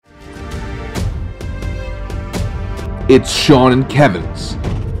It's Sean and Kevin's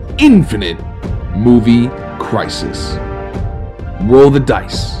Infinite Movie Crisis. Roll the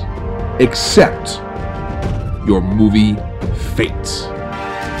dice. Accept your movie fate.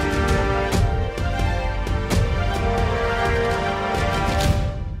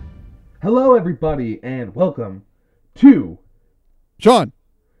 Hello, everybody, and welcome to Sean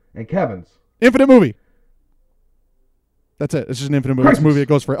and Kevin's Infinite Movie. That's it. It's just an infinite movie. It's a Crisis. movie that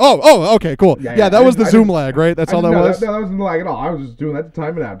goes for. Oh, okay, cool. Yeah, that was the Zoom lag, right? That's all that was. That wasn't lag at all. I was just doing that to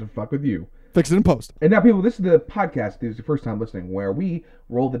time it out to fuck with you. Fix it in post. And now, people, this is the podcast. This is your first time listening, where we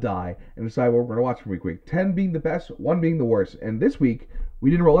roll the die and decide what we're going to watch for week. 10 being the best, 1 being the worst. And this week, we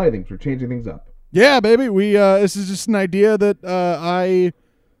didn't roll anything, so we're changing things up. Yeah, baby. We this is just an idea that I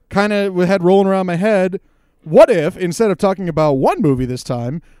kind of had rolling around my head. What if, instead of talking about one movie this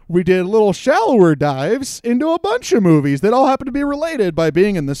time, we did little shallower dives into a bunch of movies that all happen to be related by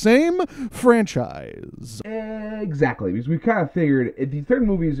being in the same franchise? Exactly, because we kind of figured if these certain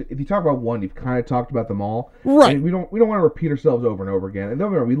movies, if you talk about one, you've kind of talked about them all. Right. And we don't want to repeat ourselves over and over again. And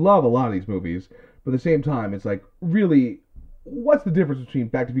don't remember, we love a lot of these movies, but at the same time, it's like, really, what's the difference between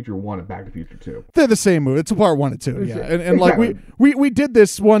Back to the Future 1 and Back to the Future 2? They're the same movie. It's a part 1 and 2, yeah. And Exactly. like we did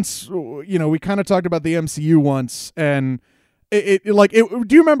this once. You know, we kind of talked about the MCU once, and it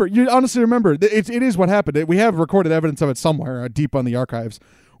do you remember? You honestly remember? It is what happened. We have recorded evidence of it somewhere deep on the archives.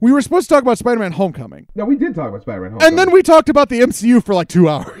 We were supposed to talk about Spider-Man: Homecoming. No, we did talk about Spider-Man: Homecoming. And then we talked about the MCU for like 2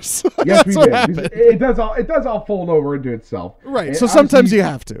 hours. Yes, That's we what did. happened. It does all fold over into itself. Right. And So sometimes obviously- you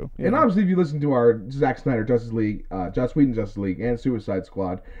have to. And obviously, if you listen to our Zack Snyder Justice League, Joss Whedon Justice League, and Suicide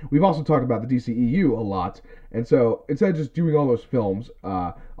Squad, we've also talked about the DCEU a lot. And so, instead of just doing all those films,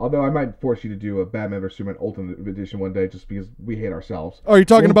 although I might force you to do a Batman vs Superman Ultimate Edition one day, just because we hate ourselves. Are you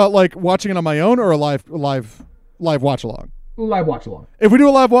talking about like watching it on my own or a live watch along? Live watch along. If we do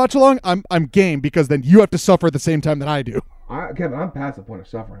a live watch along, I'm game, because then you have to suffer at the same time that I do. Kevin, I'm past the point of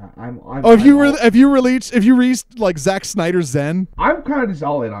suffering. If you released like Zack Snyder's Zen, I'm kind of just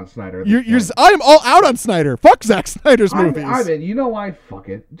all in on Snyder. I'm all out on Snyder. Fuck Zack Snyder's movies. I'm in. You know why? Fuck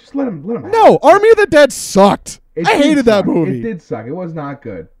it. Just let him. Have No, it. Army of the Dead sucked. It I did hated that suck. movie. It did suck. It was not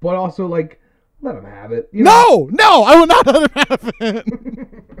good. But also, like, let him have it. You know? No, I will not let him have it.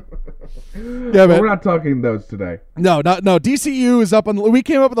 Yeah, But man. we're not talking those today. No. DCU is up on. We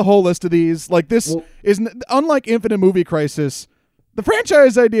came up with a whole list of these. Like this unlike Infinite Movie Crisis. The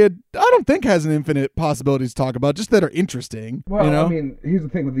franchise idea, I don't think has an infinite possibilities to talk about, just that are interesting. Well, you know? I mean, here's the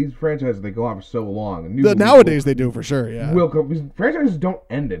thing with these franchises, they go on for so long. And Nowadays they do for sure, yeah. because franchises don't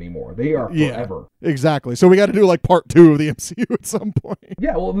end anymore. They are forever. Yeah, exactly. So we got to do like part 2 of the MCU at some point.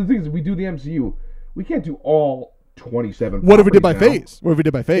 Yeah, well, the thing is, if we do the MCU, we can't do all 27 What if we did by properties now. phase? What if we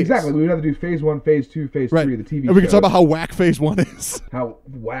did by phase? Exactly. We would have to do phase 1, phase 2, phase 3 of the TV And we can shows. talk about how whack phase 1 is. How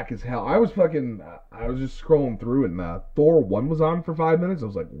whack as hell. I was just scrolling through and Thor 1 was on for 5 minutes. I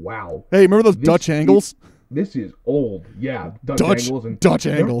was like, wow. Hey, remember those Dutch angles? This is old. Yeah, Dutch angles. And Dutch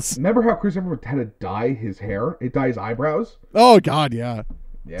angles. Remember how Chris Evans had to dye his hair? It dye his eyebrows? Oh, God, yeah.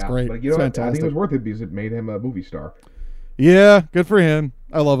 Yeah. It's great. But you It's know what? I think fantastic. it was worth it because it made him a movie star. Yeah, good for him.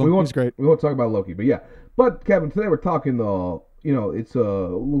 I love him. He's great. We won't talk about Loki, but yeah. But Kevin, today we're talking it's a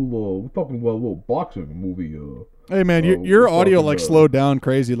little boxing movie. Hey, man, your we're audio talking, like slowed down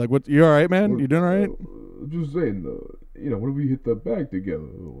crazy. Like, what? You all right, man? You doing all right? Just saying, what if we hit the bag together? What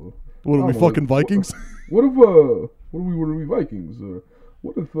are we, I don't know, fucking Vikings? What if we Vikings?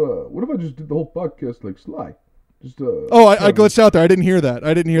 What if I just did the whole podcast like Sly? Just I glitched out there. I didn't hear that.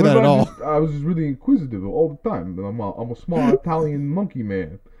 I didn't hear that at all. I was just really inquisitive all the time. And I'm a small Italian monkey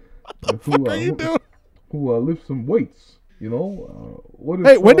man. What the fuck are you doing? Who lifts some weights? What if,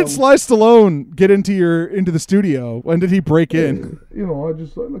 Hey, when did Sly Stallone get into the studio? When did he break in? I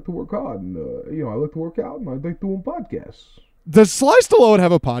like to work hard, and I like to work out, and I like doing podcasts. Does Sly Stallone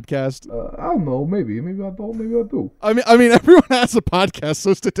have a podcast? I don't know, maybe I don't, maybe I do. I mean, everyone has a podcast,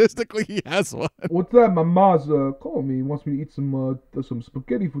 so statistically, he has one. What's that? My ma's calling me. Wants me to eat some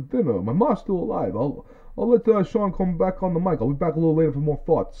spaghetti for dinner. My ma's still alive. I'll let Sean come back on the mic. I'll be back a little later for more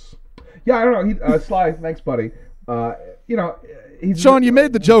thoughts. Yeah, I don't know. Sly, thanks, buddy. Sean, you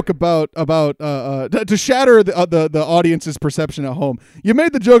made the joke about to shatter the audience's perception at home. You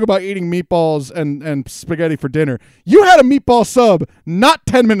made the joke about eating meatballs and spaghetti for dinner. You had a meatball sub not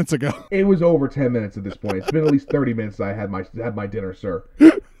 10 minutes ago. It was over 10 minutes at this point. It's been at least 30 minutes since I had my dinner, sir.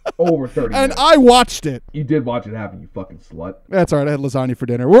 Over 30 And minutes. I watched it. You did watch it happen, you fucking slut. That's all right. I had lasagna for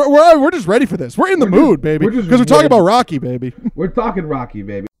dinner. We're just ready for this. We're in the mood, baby. we're just Because we're talking ready. about Rocky, baby. We're talking Rocky,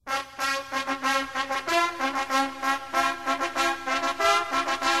 baby.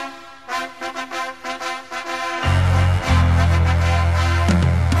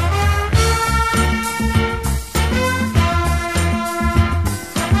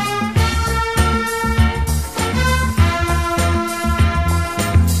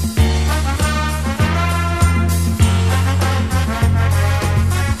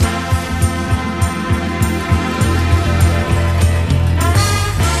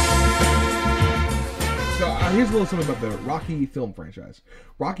 little something about the Rocky film franchise.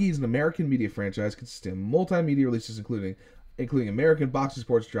 Rocky is an American media franchise consisting of multimedia releases including American boxing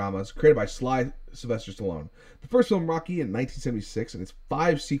sports dramas created by Sylvester Stallone. The first film, Rocky, in 1976, and its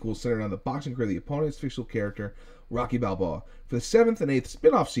 5 sequels centered on the boxing career of the opponent's fictional character, Rocky Balboa. For the 7th and 8th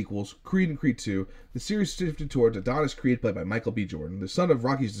spin-off sequels, Creed and Creed II, the series shifted towards Adonis Creed, played by Michael B. Jordan, the son of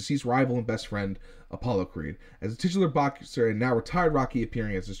Rocky's deceased rival and best friend, Apollo Creed, as a titular boxer and now retired Rocky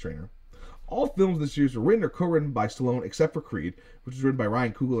appearing as his trainer. All films in the series were written or co-written by Stallone except for Creed, which was written by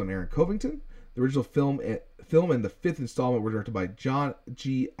Ryan Coogler and Aaron Covington. The original film and the 5th installment were directed by John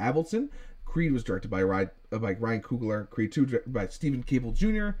G. Avildsen. Creed was directed by Ryan Coogler. Creed 2 directed by Stephen Cable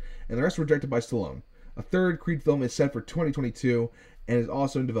Jr. And the rest were directed by Stallone. A third Creed film is set for 2022 and is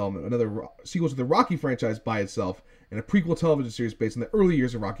also in development. Another sequel to the Rocky franchise by itself and a prequel television series based on the early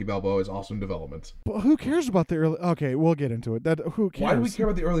years of Rocky Balboa is also in development. But who cares about the early... Okay, we'll get into it. Who cares? Why do we care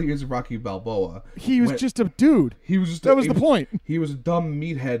about the early years of Rocky Balboa? He was just a dude. He was just that was the point. He was a dumb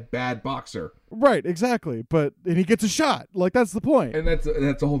meathead bad boxer. Right, exactly. And he gets a shot. Like, that's the point. And that's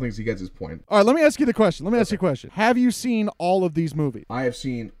the whole thing is he gets his point. All right, let me ask you the question. Ask you a question. Have you seen all of these movies? I have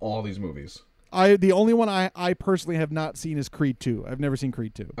seen all these movies. The only one I personally have not seen is Creed 2. I've never seen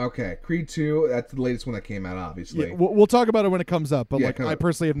Creed 2. Okay, Creed 2, that's the latest one that came out, obviously. Yeah, we'll talk about it when it comes up, but I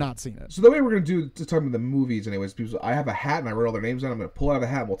personally have not seen it. So the way we're going to do to talk about the movies anyways, because I have a hat and I wrote all their names down. I'm going to pull out a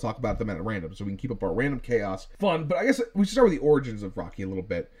hat and we'll talk about them at random so we can keep up our random chaos. Fun, but I guess we should start with the origins of Rocky a little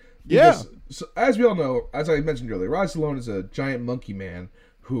bit. Because, so, as we all know, as I mentioned earlier, Rod Stallone is a giant monkey man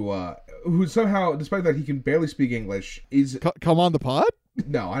who somehow, despite that he can barely speak English, is... Come on the pod?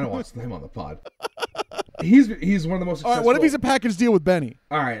 No, I don't want him on the pod. He's one of the most successful... All right, what if he's a package deal with Benny?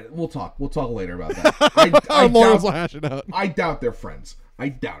 All right, we'll talk later about that. Our lawyers will hash it out. I doubt they're friends. I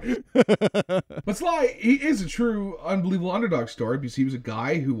doubt it. But Sly, he is a true, unbelievable underdog story because he was a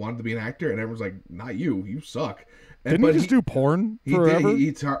guy who wanted to be an actor, and everyone's like, not you, you suck. Didn't he just do porn forever?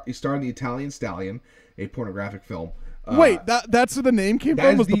 He starred in The Italian Stallion, a pornographic film. Wait, that's where the name came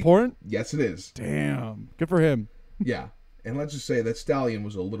from, was the porn? Yes, it is. Damn. Good for him. Yeah. And let's just say that Stallion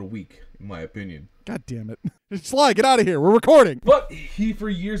was a little weak, in my opinion. God damn it. Sly, get out of here. We're recording. But he, for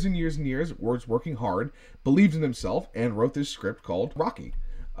years and years and years, was working hard, believed in himself, and wrote this script called Rocky,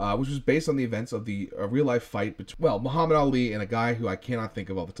 which was based on the events of the real-life fight between, Muhammad Ali and a guy who I cannot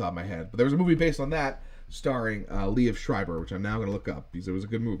think of off the top of my head. But there was a movie based on that, starring Liev Schreiber, which I'm now going to look up because it was a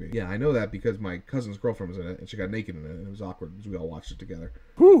good movie. Yeah, I know that because my cousin's girlfriend was in it, and she got naked in it, and it was awkward because we all watched it together.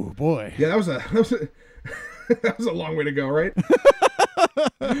 Ooh, boy. Yeah, that was that was a long way to go, right?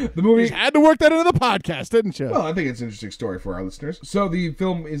 The movie... You had to work that into the podcast, didn't you? Well, I think it's an interesting story for our listeners. So the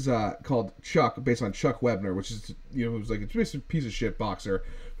film is called Chuck, based on Chuck Webner, which is, it was like a piece of shit boxer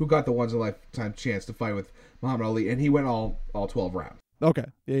who got the once-in-a-lifetime chance to fight with Muhammad Ali, and he went all 12 rounds. Okay.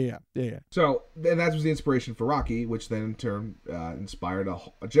 Yeah. So, and that was the inspiration for Rocky, which then in turn inspired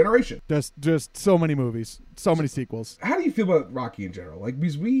a generation. Just so many movies, so many sequels. How do you feel about Rocky in general? Like,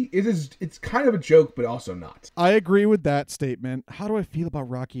 because it's kind of a joke, but also not. I agree with that statement. How do I feel about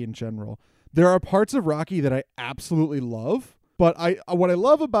Rocky in general? There are parts of Rocky that I absolutely love, but what I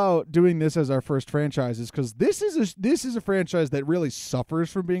love about doing this as our first franchise is because this is a franchise that really suffers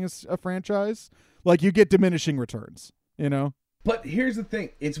from being a franchise. Like, you get diminishing returns, you know? But here's the thing.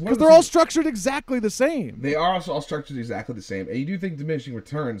 It's because they're all structured exactly the same. They are also all structured exactly the same. And you do think diminishing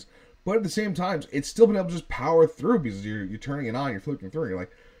returns, but at the same time, it's still been able to just power through because you're turning it on, you're flipping through, and you're like,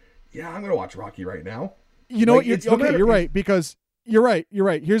 yeah, I'm going to watch Rocky right now. You know what? You're right, because you're right.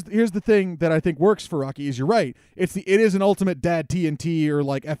 Here's the thing that I think works for Rocky is you're right. It is an ultimate dad TNT or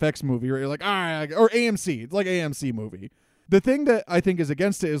like FX movie, or you're like, all right, or AMC. It's like AMC movie. The thing that I think is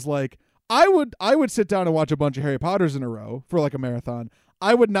against it is like, I would sit down and watch a bunch of Harry Potters in a row for like a marathon.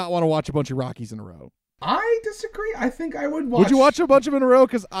 I would not want to watch a bunch of Rockies in a row. I disagree. I think I would watch... Would you watch a bunch of them in a row?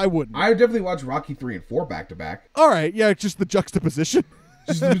 Because I wouldn't. I would definitely watch Rocky 3 and 4 back to back. All right, yeah, it's just the juxtaposition.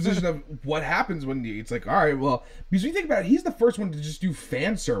 Just the position of what happens when it's like, all right, well, because when you think about it, he's the first one to just do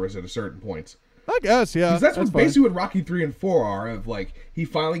fan service at a certain point. I guess, yeah. Because that's basically what Rocky 3 and 4 are, of like, he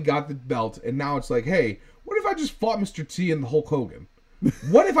finally got the belt, and now it's like, hey, what if I just fought Mr. T and the Hulk Hogan?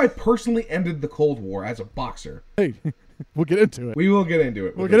 What if I personally ended the Cold War as a boxer? Hey, we'll get into it. We will get into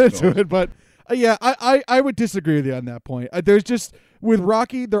it. We'll get into it, but yeah, I would disagree with you on that point. There's just, with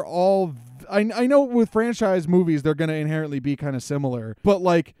Rocky, they're all, I know with franchise movies, they're going to inherently be kind of similar, but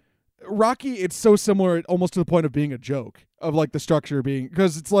like Rocky, it's so similar almost to the point of being a joke, of like the structure being,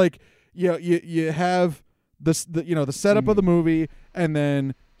 because it's like, you have the setup of the movie, and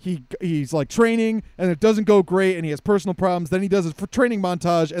then he's like training, and it doesn't go great, and he has personal problems. Then he does a training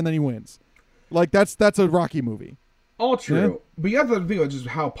montage, and then he wins. Like that's a Rocky movie. All true. But you have to think about just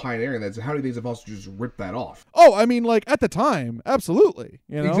how pioneering that is, and how many things have also just ripped that off. Oh, I mean, like, at the time, absolutely.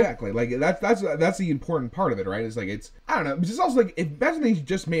 You know? Exactly. Like, that's the important part of it, right? It's like, I don't know. But it's also like, if imagine they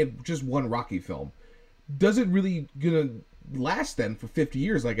just made just one Rocky film. Does it really gonna last then for 50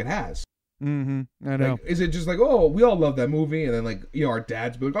 years like it has? Mm-hmm. I know. Like, is it just like, oh, we all love that movie, and then like, you know, our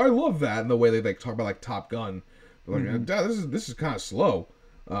dads be like, I love that, and the way they like talk about like Top Gun, they're like, Dad, this is kind of slow.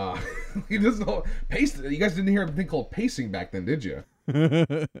 It doesn't pace. You guys didn't hear a thing called pacing back then, did you?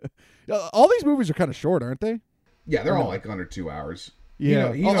 All these movies are kind of short, aren't they? Yeah, they're all like under 2 hours.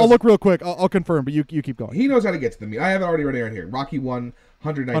 Yeah, I'll look real quick. I'll confirm, but you keep going. He knows how to get to the meat. I have it already right here. Rocky 1,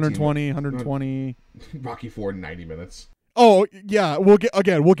 119. 120. Rocky 4, 90 minutes. Oh yeah, we'll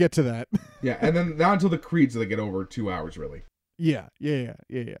get to that. Yeah, and then not until the Creeds do they get over 2 hours, really. Yeah.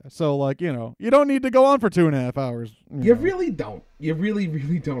 So like, you know, you don't need to go on for 2.5 hours. You really don't. You really,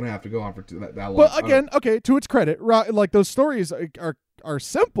 really don't have to go on for that long. But again, okay, to its credit, like those stories are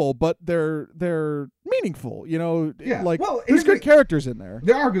simple, but they're meaningful. You know, yeah. Like, well, there's good characters in there.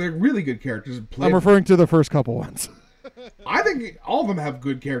 They're really good characters. I'm referring to the first couple ones. I think all of them have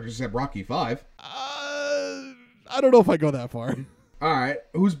good characters except Rocky 5. I don't know if I go that far. All right,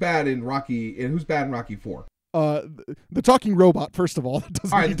 who's bad in Rocky? And who's bad in Rocky 4? The talking robot. First of all,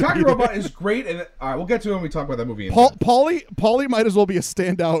 all right, the talking robot is great, and all right, we'll get to it when we talk about that movie. Paulie might as well be a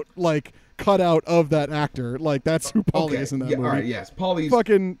standout, like cutout of that actor. Like that's who Paulie is in that movie. All right, yes, Paulie's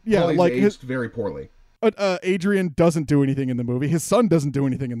Paulie's like aged very poorly. Adrian doesn't do anything in the movie. His son doesn't do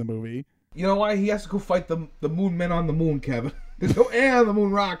anything in the movie. You know why? He has to go fight the moon men on the moon, Kevin. There's no air on the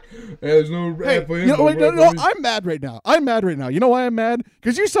moon rock. There's no air for him. You know, no, I'm mad right now. You know why I'm mad?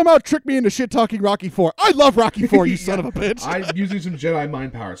 Because you somehow tricked me into shit-talking Rocky 4. I love Rocky 4, you son of a bitch. I'm using some Jedi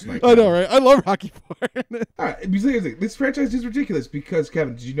mind power tonight. I know, right? I love Rocky 4. All right, this franchise is ridiculous because,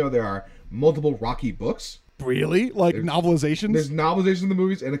 Kevin, did you know there are multiple Rocky books? Really? Like novelizations? There's novelizations of the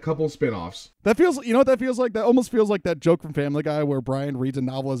movies and a couple of spin-offs. That feels, you know what that feels like? That almost feels like that joke from Family Guy where Brian reads a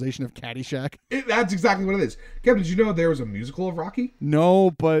novelization of Caddyshack. That's exactly what it is. Kevin, did you know there was a musical of Rocky? No,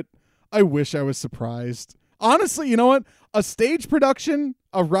 but I wish I was surprised. Honestly, you know what? A stage production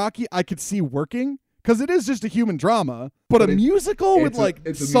of Rocky I could see working because it is just a human drama. But a musical with like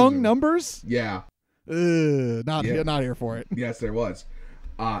sung numbers? Yeah. Not here for it. Yes, there was.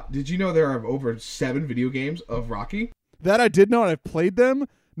 Did you know there are over 7 video games of Rocky? That I did know, and I've played them.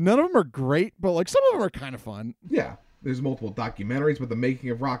 None of them are great, but like some of them are kind of fun. Yeah, there's multiple documentaries with the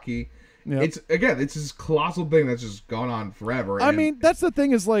making of Rocky. Yep. It's this colossal thing that's just gone on forever. I mean, that's the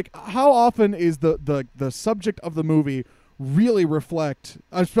thing is like, how often is the subject of the movie really reflect?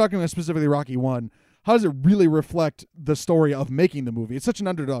 I was talking about specifically Rocky 1. How does it really reflect the story of making the movie? It's such an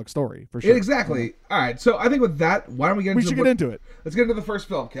underdog story, for sure. Exactly. All right, so I think with that, why don't we get into it. Let's get into the first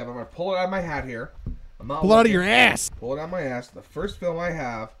film, Kevin. I'm going to pull it out of my hat here. Pull it out of your ass. Pull it out of my ass. The first film I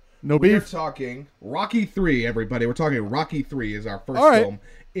have. No beef. We're talking Rocky 3, everybody. We're talking Rocky 3 is our first film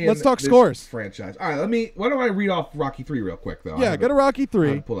in let's talk this scores. franchise. All right, why don't I read off Rocky 3 real quick, though? Yeah, get a Rocky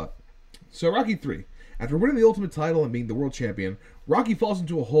 3. Pull up. So Rocky 3. After winning the Ultimate title and being the world champion, Rocky falls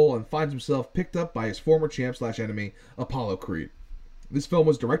into a hole and finds himself picked up by his former champ/enemy, Apollo Creed. This film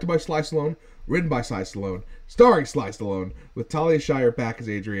was directed by Sly Stallone, written by Sly Stallone, starring Sly Stallone, with Talia Shire back as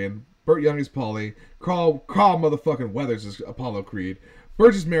Adrian, Burt Young as Paulie, Carl motherfucking Weathers as Apollo Creed,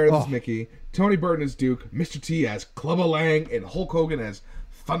 Burgess Meredith as Mickey, Tony Burton as Duke, Mr. T as Clubber Lang, and Hulk Hogan as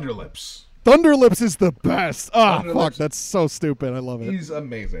Thunderlips. Thunderlips is the best. Fuck, that's so stupid. I love it. He's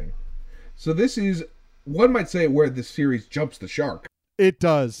amazing. So this is, one might say, where this series jumps the shark. It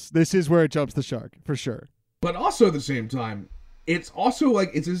does. This is where it jumps the shark, for sure. But also at the same time, it's also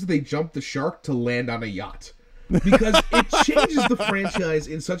like it's as if they jumped the shark to land on a yacht. Because it changes the franchise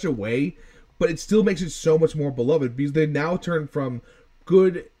in such a way, but it still makes it so much more beloved because they now turn from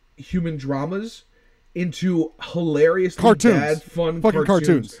good human dramas into hilarious bad fun fucking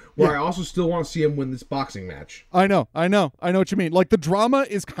cartoons. Where I also still want to see him win this boxing match. I know what you mean. Like the drama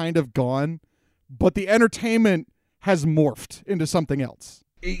is kind of gone, but the entertainment has morphed into something else.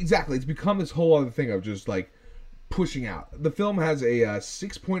 Exactly. It's become this whole other thing of just like pushing out. The film has a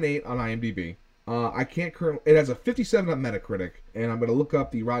 6.8 on IMDb. It has a 57 on Metacritic, and I'm going to look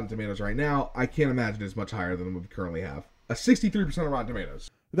up the Rotten Tomatoes right now. I can't imagine it's much higher than we currently have. A 63% on Rotten Tomatoes.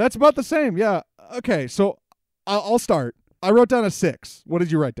 That's about the same, yeah. Okay, so I'll start. I wrote down a 6. What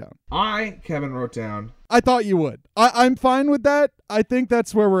did you write down? Kevin, wrote down... I thought you would. I'm fine with that. I think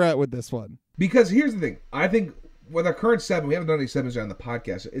that's where we're at with this one. Because here's the thing. I think with our current 7, we haven't done any 7s on the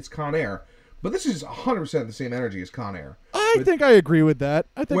podcast. It's Con Air. But this is 100% the same energy as Con Air. I think I agree with that.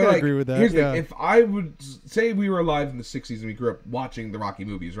 Here's the thing. If I would say we were alive in the 60s and we grew up watching the Rocky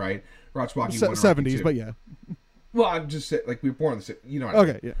movies, right? Watch Rocky 1 and 70s, Rocky 2. but yeah. Well, I'm just saying, like, we were born in the you know what I mean.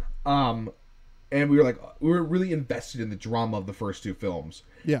 Okay, yeah. And we were really invested in the drama of the first two films.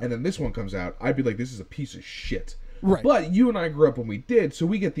 Yeah. And then this one comes out, I'd be like, this is a piece of shit. Right. But you and I grew up when we did, so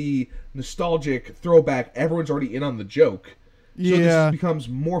we get the nostalgic throwback. Everyone's already in on the joke. So Yeah. this becomes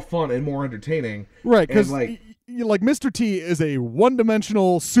more fun and more entertaining. Right, And, because like Mr. T is a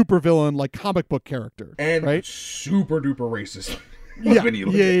one-dimensional supervillain, like comic book character, and right? super duper racist. Yeah, When you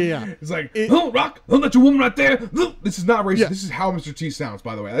look yeah, at it. yeah, yeah. It's like, oh, Rock, don't let your woman right there. This is not racist. Yeah. This is how Mr. T sounds,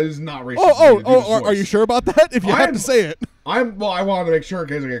 by the way. That is not racist. Are you sure about that? If you have to say it. I wanted to make sure in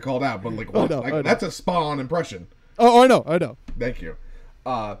case I get called out, but like, I wow, know, I know. that's a spot-on impression. Oh, I know. Thank you.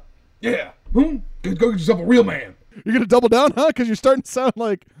 Yeah. Go get yourself a real man. You're gonna double down, huh? Because you're starting to sound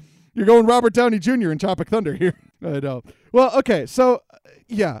like you're going Robert Downey Jr. in Tropic Thunder here. I know. Well, okay, so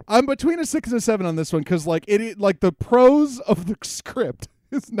yeah, I'm between a 6 and a 7 on this one because like like the prose of the script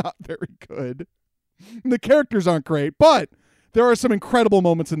is not very good. And the characters aren't great, but there are some incredible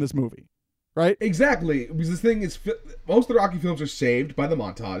moments in this movie, right? Exactly, because the thing is, most of the Rocky films are saved by the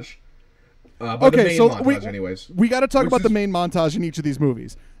montage. By the Okay, main so montage, anyways. we got to talk Which about the is- main montage in each of these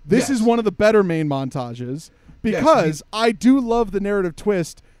movies. This Yes. is one of the better main montages because I do love the narrative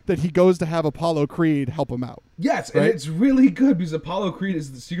twist that he goes to have Apollo Creed help him out. Yes, Right? and it's really good because Apollo Creed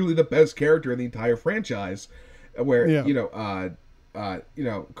is secretly the best character in the entire franchise. Where Yeah.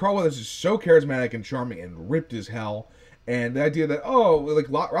 Carl Weathers is so charismatic and charming and ripped as hell, and the idea that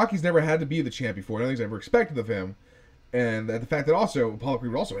Rocky's never had to be the champ before, nothing's ever expected of him, and the fact that also Apollo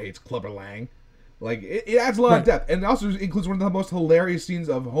Creed also hates Clubber Lang. Like, it adds a lot of depth. And it also includes one of the most hilarious scenes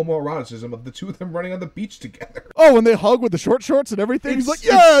of homoeroticism of the two of them running on the beach together. Oh, when they hug with the short shorts and everything, he's like, It's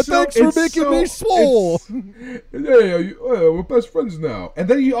 "Yeah, so- thanks for it's making so- me swole." Yeah, we're best friends now. And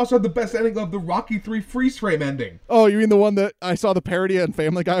then you also have the best ending of the Rocky 3 freeze frame ending. Oh, you mean the one that I saw the parody on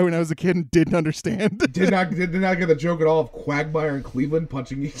Family Guy when I was a kid and didn't understand? Did not get the joke at all of Quagmire and Cleveland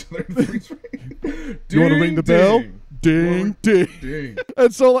punching each other in the freeze frame. You want to ring the bell? Ding, ding. Ding.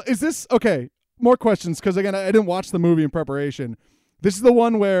 And so, is this okay? More questions because again, I didn't watch the movie in preparation. This is the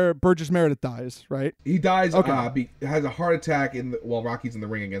one where Burgess Meredith dies, right? He dies, Okay. has a heart attack while Rocky's in the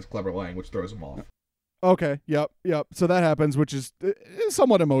ring against Clubber Lang, which throws him off. Okay. Yep. So that happens, which is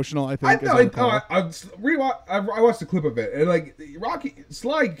somewhat emotional, I think. I watched a clip of it, and like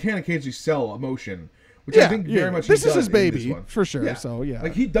Sly can occasionally sell emotion, which Yeah, I think yeah. very much This he is does his in baby, this one. for sure, so, yeah.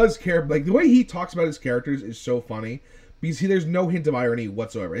 like he does care. Like the way he talks about his characters is so funny because there's no hint of irony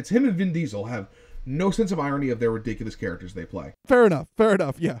whatsoever. It's him and Vin Diesel have no sense of irony of their ridiculous characters they play. Fair enough.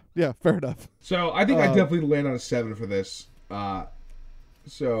 Yeah, fair enough. So I think I definitely land on a 7 for this.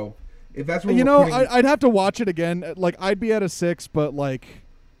 So if that's what I'd have to watch it again. Like, I'd be at a 6, but like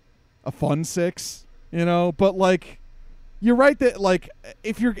a fun 6, But like, you're right that like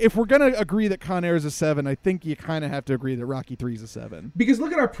if we're gonna agree that Con Air is a 7, I think you kind of have to agree that Rocky 3 is a 7. because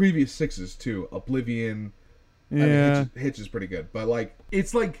look at our previous 6s too. Oblivion. Yeah, I mean, Hitch is pretty good, but like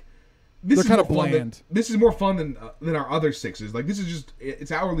it's like this They're is kinda more fun than- bland. This is more fun than our other 6s. Like this is just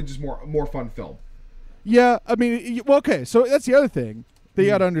it's hourly just more fun film. yeah. I mean, well, okay. So that's the other thing that you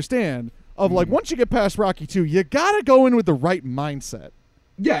got to understand. Of like, once you get past Rocky 2, you got to go in with the right mindset.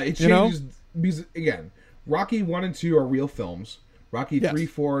 Yeah, it You know? changes because again, Rocky 1 and 2 are real films. Rocky Yes. 3,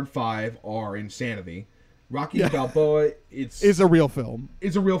 4, and 5 are insanity. Rocky Yeah. Balboa Is a real film.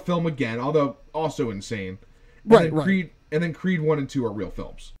 is a real film again, although also insane. And Right, then right. Creed 1 and 2 are real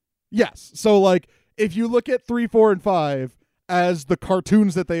films. Yes. So like, if you look at 3, 4, and 5 as the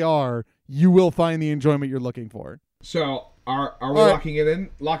cartoons that they are, you will find the enjoyment you're looking for. So are we All right. locking it in?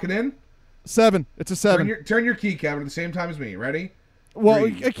 Lock it in? 7. It's a 7. Turn your key, Kevin, at the same time as me. Ready? Well,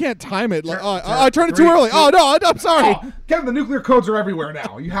 3. I can't time it. Like, Turn- I turned it too 3, early. 2. Oh no, I'm sorry. Oh, Kevin, the nuclear codes are everywhere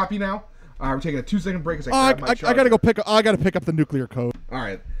now. Are you happy now? We're taking a 2-second break as I grab my I charger. gotta go pick. I gotta pick up the nuclear code. All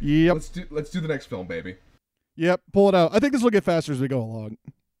right. Yep. Let's do the next film, baby. Yep. Pull it out. I think this will get faster as we go along.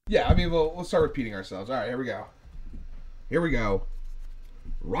 Yeah, I mean, we'll start repeating ourselves. All right, here we go. Here we go.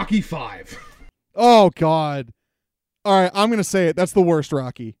 Rocky 5. Oh God. All right, I'm gonna say it. That's the worst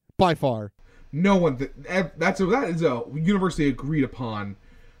Rocky by far. No one that is a universally agreed upon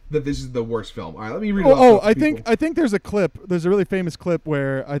that this is the worst film. All right, let me read it off. I think there's a clip. There's a really famous clip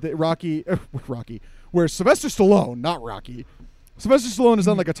where I think Rocky, where Sylvester Stallone, not Rocky, Sylvester Stallone is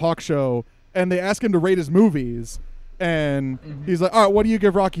on like a talk show, and they ask him to rate his movies, and he's like, "All right, what do you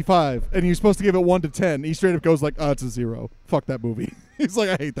give Rocky 5?" And he's supposed to give it 1 to 10. He straight up goes like, "Oh, it's a 0. Fuck that movie." He's like,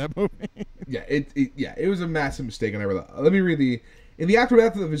 "I hate that movie." Yeah, it was a massive mistake. Let me read In the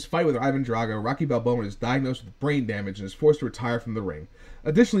aftermath of his fight with Ivan Drago, Rocky Balboa is diagnosed with brain damage and is forced to retire from the ring.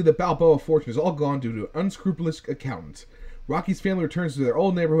 Additionally, the Balboa fortune is all gone due to an unscrupulous accountant. Rocky's family returns to their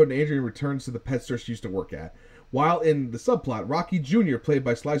old neighborhood and Adrian returns to the pet store she used to work at. While in the subplot, Rocky Jr., played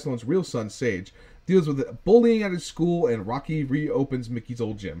by Sly Stallone's real son, Sage, deals with bullying at his school, and Rocky reopens Mickey's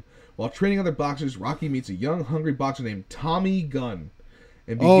old gym. While training other boxers, Rocky meets a young, hungry boxer named Tommy Gunn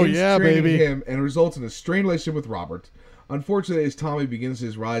and begins training him, and results in a strained relationship with Robert. Unfortunately, as Tommy begins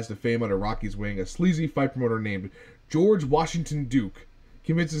his rise to fame under Rocky's wing, a sleazy fight promoter named George Washington Duke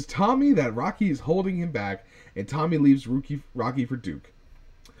convinces Tommy that Rocky is holding him back, and Tommy leaves Rocky for Duke.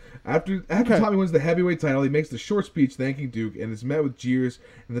 After Tommy wins the heavyweight title, he makes the short speech thanking Duke and is met with jeers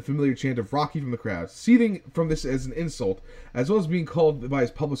and the familiar chant of Rocky from the crowd, seething from this as an insult, as well as being called by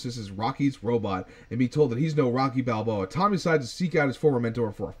his publicist as Rocky's robot and being told that he's no Rocky Balboa. Tommy decides to seek out his former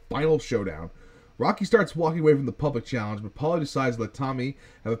mentor for a final showdown. Rocky starts walking away from the public challenge, but Paulie decides to let Tommy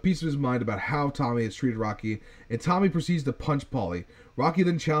have a piece of his mind about how Tommy has treated Rocky, and Tommy proceeds to punch Paulie. Rocky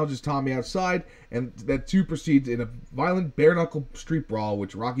then challenges Tommy outside, and the two proceed in a violent bare-knuckle street brawl,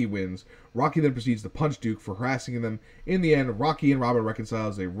 which Rocky wins. Rocky then proceeds to punch Duke for harassing them. In the end, Rocky and Robert reconcile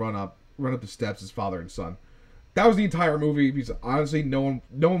as they run up the steps as father and son. That was the entire movie, because honestly, no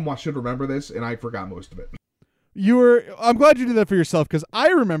one should remember this, and I forgot most of it. I'm glad you did that for yourself, because I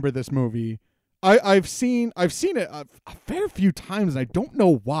remember this movie. I've seen it a fair few times, and I don't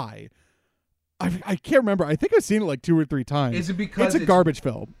know why. I can't remember. I think I've seen it like 2 or 3 times. Is it because it's a garbage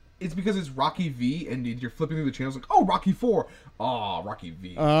film? It's because it's Rocky V, and you're flipping through the channels like, oh, Rocky 4. Oh, Rocky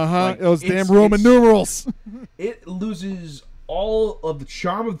V. Like, those damn Roman numerals. It loses all of the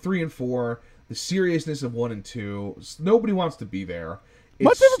charm of 3 and 4, the seriousness of 1 and 2. Nobody wants to be there.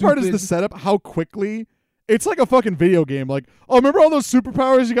 My favorite part is the setup, how quickly. It's like a fucking video game. Like, oh, remember all those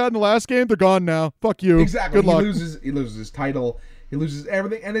superpowers you got in the last game? They're gone now. Fuck you. Exactly. Good luck. He loses his title. He loses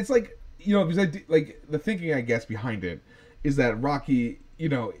everything. And it's like, because the thinking, I guess, behind it is that Rocky,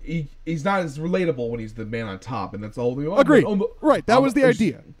 he's not as relatable when he's the man on top, and that's all. Agreed. Right. That was the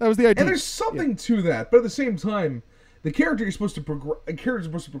idea. And there's something to that, but at the same time, the character is supposed to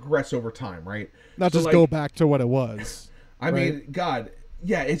progress over time, right? Not just go back to what it was. I mean, God,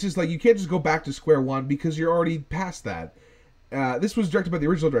 yeah, it's just like you can't just go back to square one because you're already past that. This was directed by the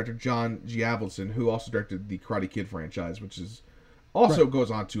original director, John G. Avildsen, who also directed the Karate Kid franchise, which is also goes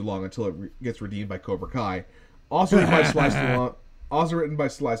on too long until it gets redeemed by Cobra Kai. Also written by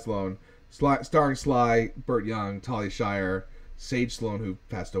Sly Stallone. Starring Sly, Burt Young, Talia Shire, Sage Stallone, who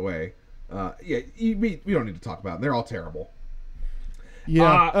passed away. We don't need to talk about them. They're all terrible.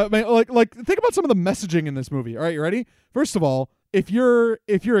 Yeah, like think about some of the messaging in this movie. All right, you ready? First of all, if you're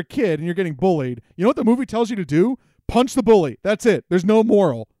a kid and you're getting bullied, you know what the movie tells you to do? Punch the bully. That's it. There's no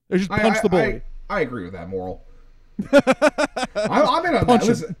moral. There's just punch the bully. I agree with that moral. I'm in on that.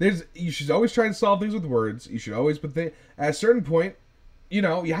 Listen, you should always try to solve things with words. You should always, but at a certain point, you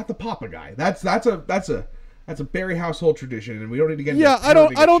have to pop a guy. That's a Barry household tradition, and we don't need to get. Yeah, I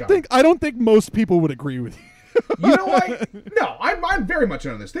don't think most people would agree with you. You know what? No, I'm very much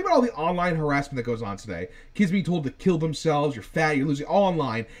on this. Think about all the online harassment that goes on today. Kids being told to kill themselves, you're fat, you're losing, all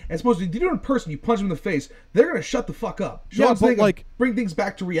online. And supposed to, you do it in person, you punch them in the face, they're going to shut the fuck up. Bring things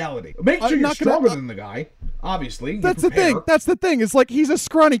back to reality. Make sure you're stronger than the guy, obviously. That's the thing. That's the thing. It's like he's a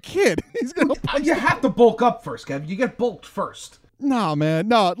scrawny kid. He's gonna You have to bulk up first, Kev. You get bulked first. No, man.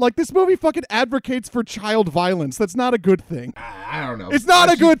 No, like this movie fucking advocates for child violence. That's not a good thing. I don't know. It's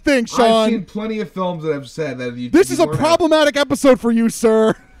not a good thing, Sean. I've seen plenty of films that have said that. This is a problematic episode for you,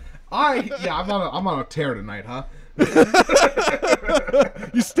 sir. I'm on a tear tonight, huh?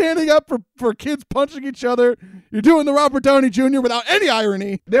 You're standing up for kids punching each other. You're doing the Robert Downey Jr. without any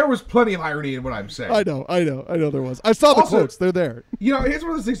irony. There was plenty of irony in what I'm saying. I know there was. I saw the quotes. They're there. Here's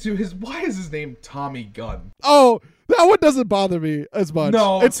one of those things too. Why is his name Tommy Gunn? Oh, that one doesn't bother me as much.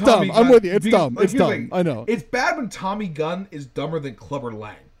 No, it's Tommy dumb. Gunn, I'm with you. It's dumb. It's dumb. I know. It's bad when Tommy Gunn is dumber than Clubber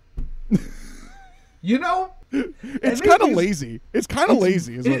Lang. It's kind of lazy. It's kind of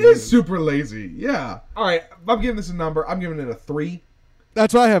lazy. It is super lazy. Yeah. All right. I'm giving this a number. I'm giving it a 3.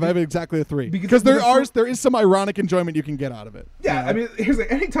 That's what I have. I have exactly a 3 because there is some ironic enjoyment you can get out of it. Yeah. I mean, here's the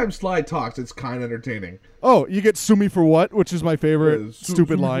anytime Sly talks, it's kind of entertaining. Oh, you get "Sue me for what," which is my favorite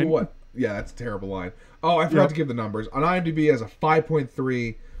stupid line. What? Yeah, that's a terrible line. Oh, I forgot to give the numbers. On IMDb, it has a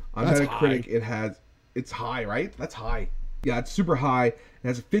 5.3. On Metacritic, it's high, right? That's high. Yeah, it's super high. It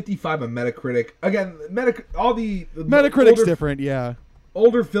has a 55 on Metacritic. Again, all the Metacritic's different, yeah.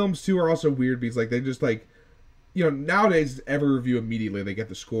 Older films too are also weird because they just nowadays every review immediately they get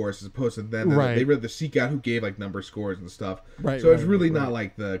the scores as opposed to then they really seek out who gave number scores and stuff. Right. So it's really not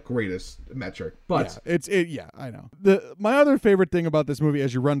the greatest metric, but yeah, I know. My other favorite thing about this movie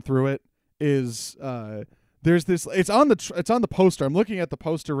as you run through it is there's this. It's on the poster. I'm looking at the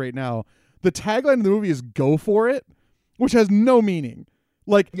poster right now. The tagline of the movie is "Go for it," which has no meaning.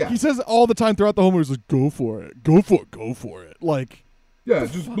 Like Yeah. he says all the time throughout the whole movie, he's like, "Go for it, go for it, go for it." Like, Yeah,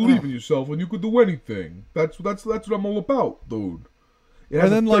 just believe in yourself and you could do anything. That's what I'm all about, dude. It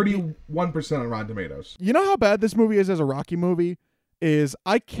has And then, a like, 31% on Rotten Tomatoes. you know how bad this movie is as a Rocky movie? Is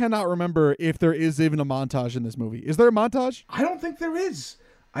I cannot remember if there is even a montage in this movie. Is there a montage? I don't think there is.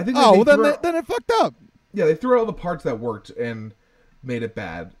 I think Oh, well, they then threw out, then it fucked up. yeah, they threw out all the parts that worked and made it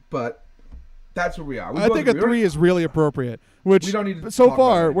bad. But that's where we are. I think a 3 is really appropriate. Which We don't need to so talk about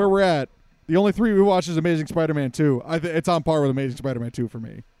far it where anymore. we're at, the only 3 we watched is Amazing Spider-Man 2. It's on par with Amazing Spider-Man 2 for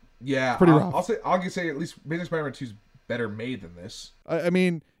me. Yeah, pretty rough. I'll say at least Amazing Spider-Man 2 is better made than this. I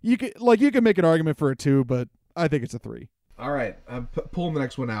mean, you could make an argument for a 2, but I think it's a 3. All right, I'm pulling the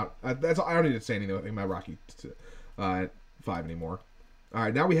next one out. That's I don't need to say anything about Rocky 5 anymore. All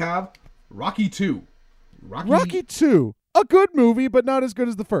right, now we have Rocky 2. Rocky 2, a good movie, but not as good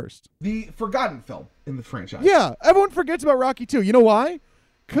as the first. The forgotten film in the franchise. Yeah, everyone forgets about Rocky 2. You know why?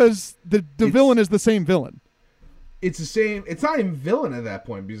 Because the villain is the same villain. It's the same. It's not even villain at that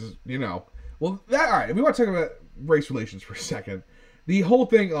point because Well, all right. We want to talk about race relations for a second. The whole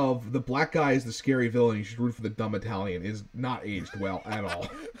thing of the black guy is the scary villain, you should root for the dumb Italian, is not aged well at all.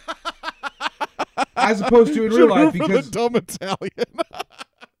 As opposed to in real life, because the dumb Italian.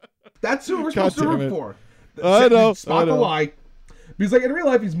 that's who we're God supposed to damn root it. for. I know. Spot I the know. lie. Because like in real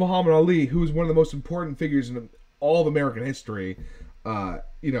life, he's Muhammad Ali, who is one of the most important figures in all of American history. From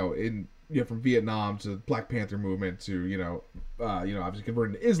Vietnam to the Black Panther movement to obviously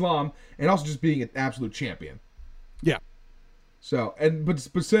converting to Islam and also just being an absolute champion. Yeah. So but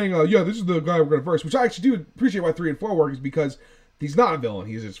saying this is the guy we're going to verse, which I actually do appreciate why 3 and 4 work, is because he's not a villain,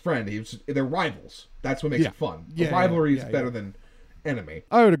 he's his friend. They're rivals. That's what makes it fun. Yeah, Rivalry yeah, is better than enemy.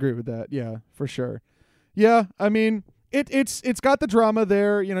 I would agree with that. Yeah, for sure. Yeah, I mean, it's got the drama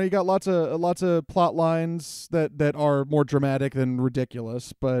there. You got lots of plot lines that are more dramatic than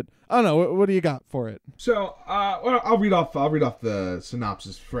ridiculous. But I don't know. What do you got for it? So I'll read off the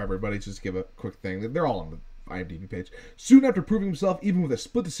synopsis for everybody. Just give a quick thing. They're all on the IMDb page. Soon after proving himself, even with a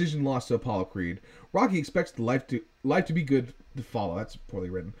split decision loss to Apollo Creed, Rocky expects life to be good to follow. That's poorly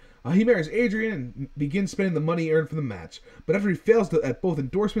written. He marries Adrian and begins spending the money earned from the match. But after he fails at both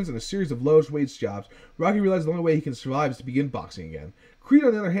endorsements and a series of low-wage jobs, Rocky realizes the only way he can survive is to begin boxing again. Creed,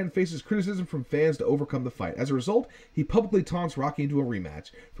 on the other hand, faces criticism from fans to overcome the fight. As a result, he publicly taunts Rocky into a rematch,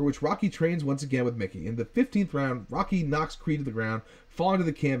 for which Rocky trains once again with Mickey. In the 15th round, Rocky knocks Creed to the ground, falling to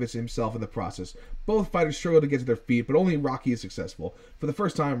the canvas himself in the process. Both fighters struggle to get to their feet, but only Rocky is successful. For the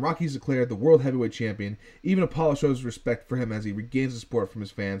first time, Rocky is declared the world heavyweight champion. Even Apollo shows respect for him as he regains the support from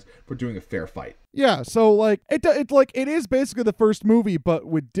his fans for doing a fair fight. Yeah. So it is basically the first movie, but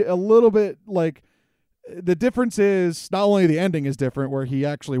with a little bit like. The difference is not only the ending is different where he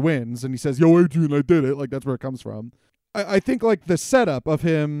actually wins and he says, "Yo, Adrian, I did it." Like that's where it comes from. I think like the setup of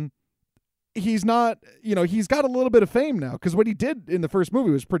him, he's not, he's got a little bit of fame now because what he did in the first movie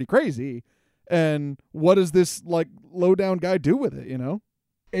was pretty crazy. And what does this like low down guy do with it?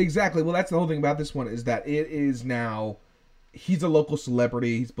 Exactly. Well, that's the whole thing about this one is that it is now. He's a local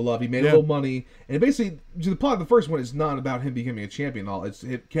celebrity. He's beloved. He made a little money, and basically, the plot of the first one is not about him becoming a champion. All it's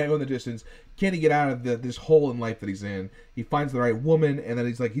can't go in the distance. Can he get out of this hole in life that he's in? He finds the right woman, and then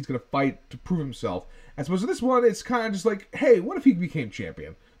he's going to fight to prove himself. As opposed to this one, it's kind of just like, hey, what if he became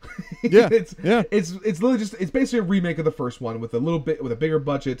champion? It's literally just it's basically a remake of the first one with a bigger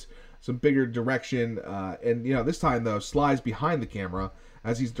budget, some bigger direction, and this time though Sly's behind the camera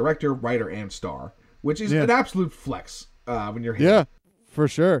as he's director, writer, and star, which is an absolute flex. When you're yeah, for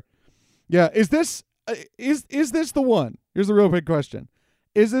sure. Yeah, is this the one? Here's the real big question: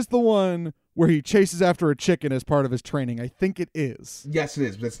 is this the one where he chases after a chicken as part of his training? I think it is. Yes, it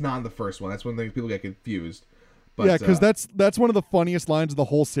is, but it's not in the first one. That's one thing people get confused. But, yeah, because that's one of the funniest lines of the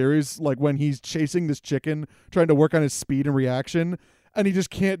whole series. Like when he's chasing this chicken, trying to work on his speed and reaction, and he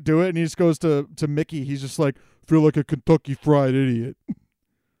just can't do it, and he just goes to Mickey. He's just like, "Feel like a Kentucky Fried Idiot."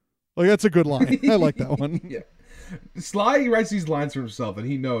 Like that's a good line. I like that one. Yeah. Sly writes these lines for himself that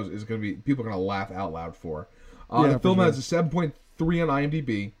he knows is going to be people are going to laugh out loud for. The film has a 7.3 on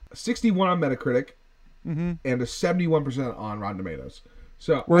IMDb, a 61 on Metacritic, and a 71% on Rotten Tomatoes.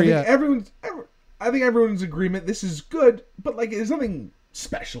 So I think everyone's agreement. This is good, but like there's nothing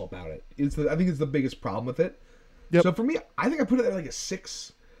special about it. I think it's the biggest problem with it. Yep. So for me, I think I put it at like a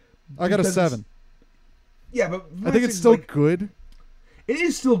 6. I got a 7. Yeah, but I think it's still good. It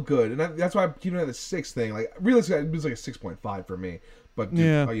is still good, and that's why I'm keeping it at the 6 thing. Like realistically, it was like a 6.5 for me. But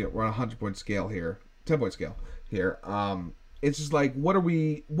we're on a 100-point scale here, 10-point scale here. It's just like, what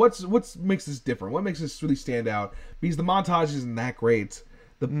makes this different? What makes this really stand out? Because the montage isn't that great.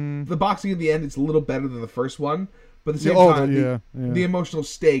 The boxing in the end, it's a little better than the first one, but at the same time, the emotional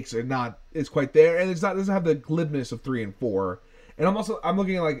stakes are not is quite there, and it doesn't have the glibness of 3 and 4. And I'm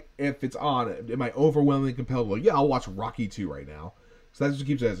looking at like if it's on, am I overwhelmingly compelled? Well, yeah, I'll watch Rocky 2 right now. So that's what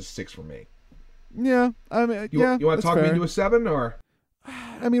keeps it as a 6 for me. Yeah, I mean, you want to talk me into a 7 or?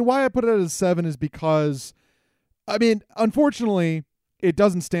 I mean, why I put it as a 7 is because, I mean, unfortunately, it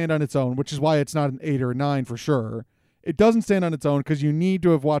doesn't stand on its own, which is why it's not an 8 or a 9 for sure. It doesn't stand on its own because you need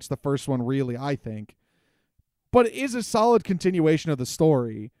to have watched the first one, really, I think. But it is a solid continuation of the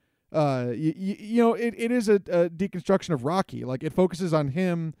story. You know, it is a deconstruction of Rocky. Like, it focuses on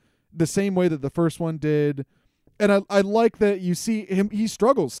him the same way that the first one did. And I like that you see him, he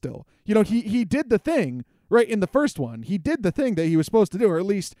struggles still. You know, he did the thing, right, in the first one. He did the thing that he was supposed to do, or at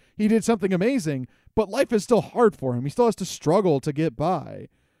least he did something amazing, but life is still hard for him. He still has to struggle to get by.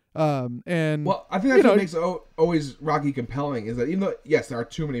 And well, I think that's what makes always Rocky compelling is that even though, yes, there are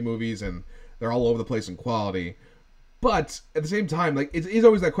too many movies and they're all over the place in quality, but at the same time, like, it's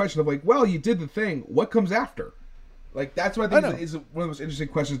always that question of like, well, you did the thing, what comes after? Like, that's what I think is one of the most interesting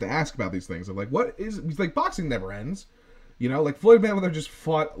questions to ask about these things. Of like, what is... It's like, boxing never ends. You know? Like, Floyd Mayweather just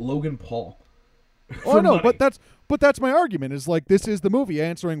fought Logan Paul. Oh, no, but that's my argument, is like, this is the movie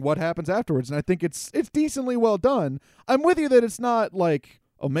answering what happens afterwards, and I think it's decently well done. I'm with you that it's not, like,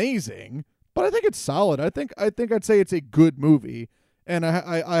 amazing, but I think it's solid. I think I'd say it's a good movie, and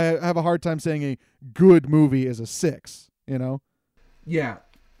I have a hard time saying a good movie is a 6, you know? Yeah.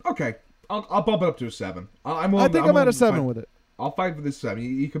 Okay. I'll bump it up to a 7. I'm at a 7 with it. I'll fight for this 7.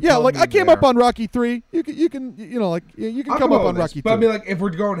 You can like I came up on Rocky 3. You can come up on Rocky 2. But I mean, like, if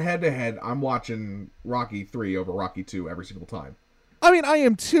we're going head to head, I'm watching Rocky 3 over Rocky 2 every single time. I mean, I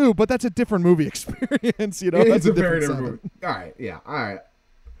am too, but that's a different movie experience. You know, it's a very different movie. All right, yeah, all right.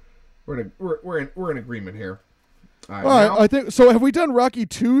 We're in agreement here. All right. I think so. Have we done Rocky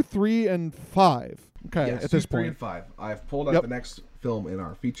 2, 3, and 5? Okay, yes, at this 2, 3, point. and 5. I've pulled out the next film in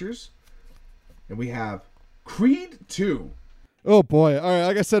our features. And we have Creed 2. Oh, boy. All right,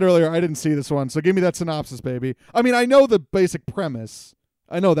 like I said earlier, I didn't see this one, so give me that synopsis, baby. I mean, I know the basic premise.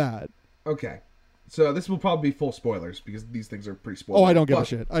 I know that. Okay. So this will probably be full spoilers, because these things are pretty spoilers. Oh, I don't give a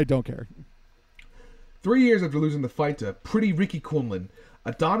shit. I don't care. 3 years after losing the fight to Pretty Ricky Quinlan,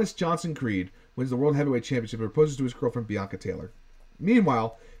 Adonis Johnson Creed wins the World Heavyweight Championship and proposes to his girlfriend, Bianca Taylor.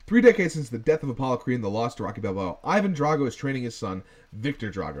 Meanwhile, 3 decades since the death of Apollo Creed and the loss to Rocky Balboa, Ivan Drago is training his son,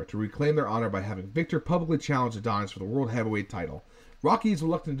 Victor Drago, to reclaim their honor by having Victor publicly challenge Adonis for the World Heavyweight title. Rocky is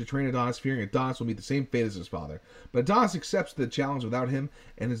reluctant to train Adonis, fearing Adonis will meet the same fate as his father. But Adonis accepts the challenge without him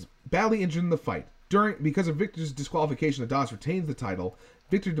and is badly injured in the fight. Because of Victor's disqualification, Adonis retains the title.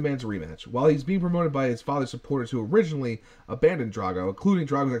 Victor demands a rematch. While he's being promoted by his father's supporters who originally abandoned Drago, including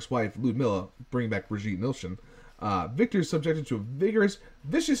Drago's ex-wife, Ludmilla, bringing back Brigitte Nielsen, Victor is subjected to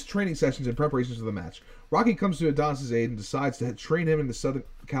vicious training sessions in preparations for the match. Rocky comes to Adonis' aid and decides to train him in the Southern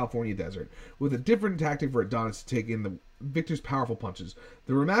California desert, with a different tactic for Adonis to take in Victor's powerful punches.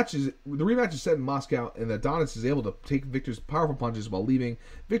 The rematch is set in Moscow, and Adonis is able to take Victor's powerful punches while leaving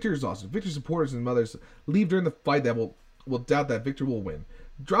Victor exhausted. Victor's supporters and mothers leave during the fight that will doubt that Victor will win.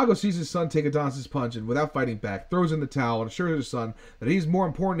 Drago sees his son take Adonis' punch and, without fighting back, throws in the towel and assures his son that he's more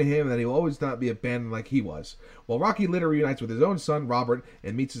important to him and that he will always not be abandoned like he was. While Rocky later reunites with his own son, Robert,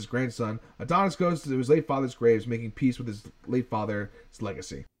 and meets his grandson, Adonis goes to his late father's graves, making peace with his late father's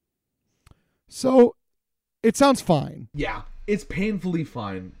legacy. So, it sounds fine. Yeah, it's painfully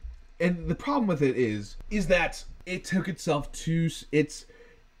fine. And the problem with it is that it took itself too... It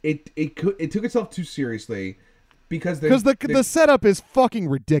took itself too seriously... Because the setup is fucking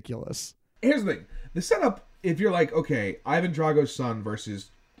ridiculous. Here's the thing. The setup, if you're like, okay, Ivan Drago's son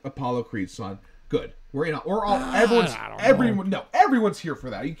versus Apollo Creed's son, good. Everyone's here for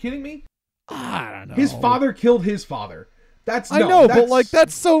that. Are you kidding me? I don't know. His father killed his father. But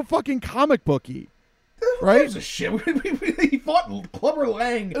that's so fucking comic booky. Right? Who gives a shit? He fought Clubber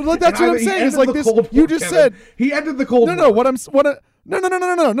Lang. Look, that's what I'm saying. It's like this. You just said he ended the Cold War.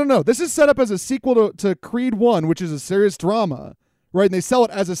 No. This is set up as a sequel to Creed 1, which is a serious drama, right? And they sell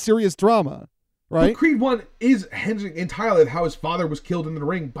it as a serious drama, right? But Creed 1 is hinging entirely on how his father was killed in the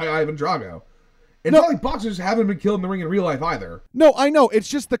ring by Ivan Drago. It's not like boxers haven't been killed in the ring in real life either. No, I know. It's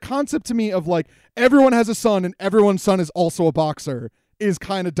just the concept to me of like everyone has a son and everyone's son is also a boxer is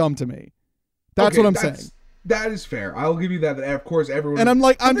kind of dumb to me. That's what I'm saying. That is fair. I'll give you that. Of course, everyone. And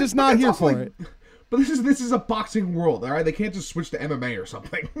I'm just not here for it. But this is a boxing world, all right? They can't just switch to MMA or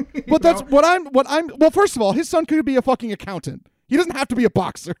something. But that's what I'm. Well, first of all, his son could be a fucking accountant. He doesn't have to be a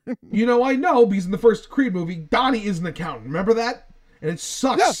boxer. You know, I know, because in the first Creed movie, Donnie is an accountant. Remember that? And it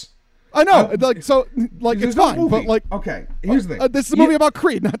sucks. Yeah, I know. It's fine. But okay, here's the thing. This is a movie about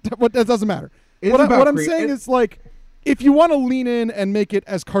Creed. That doesn't matter. What I'm saying is like if you want to lean in and make it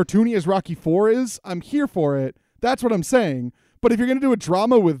as cartoony as Rocky 4 is, I'm here for it. That's what I'm saying. But if you're going to do a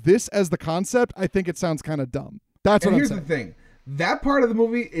drama with this as the concept, I think it sounds kind of dumb. That's what I'm saying. Here's the thing. That part of the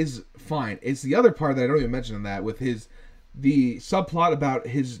movie is fine. It's the other part that I don't even mention in that with the subplot about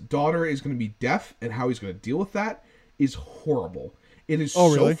his daughter is going to be deaf and how he's going to deal with that is horrible. It is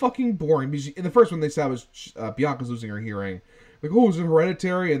so fucking boring. Because in the first one, they established Bianca's losing her hearing. Like, oh, is it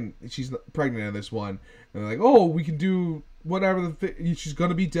hereditary? And she's pregnant in this one. And they're like, oh, we can do whatever. She's going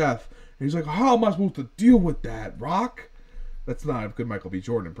to be deaf. And he's like, how am I supposed to deal with that, Rock? That's not a good Michael B.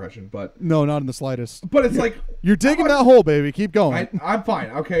 Jordan impression, but... No, not in the slightest. But it's like... You're digging that hole, baby. Keep going. I'm fine.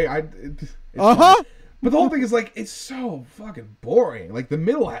 Okay, Uh-huh. Fine. But the whole thing is like, it's so fucking boring. Like, the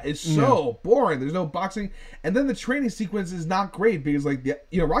middle is so boring. There's no boxing. And then the training sequence is not great because, like,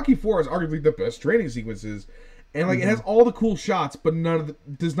 Rocky 4 is arguably the best training sequences. And, like, it has all the cool shots, but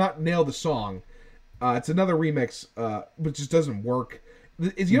does not nail the song. It's another remix, which just doesn't work.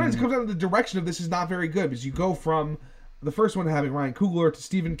 It comes down to the direction of this is not very good because you go from the first one having Ryan Coogler to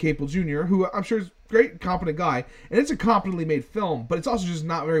Stephen Caple Jr., who I'm sure is a great, competent guy, and it's a competently made film, but it's also just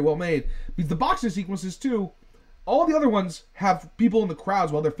not very well made because the boxing sequences too. All the other ones have people in the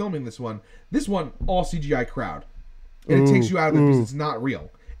crowds while they're filming this one. This one, all CGI crowd, and it takes you out of it because it's not real.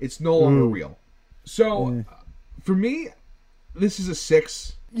 It's no longer real. So, for me, this is a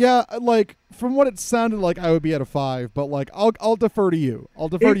 6. Yeah, like from what it sounded like, I would be at a 5, but like I'll defer to you. I'll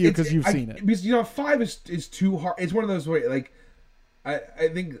defer to you because you've seen it. Because 5 is too hard. It's one of those where like I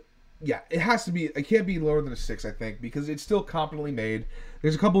think it has to be. It can't be lower than a 6. I think because it's still competently made.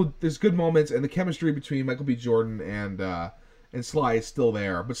 There's good moments, and the chemistry between Michael B. Jordan and Sly is still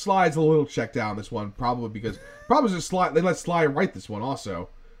there. But Sly's a little checked out in this one, probably because just Sly. They let Sly write this one also.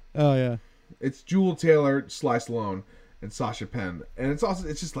 Oh yeah, it's Jewel Taylor, Sly Stallone, and Sasha Penn, and it's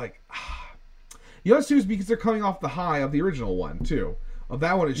just like, you know, it's too because they're coming off the high of the original one too.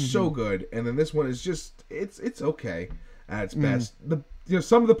 That one is so good, and then this one is just it's okay at its best.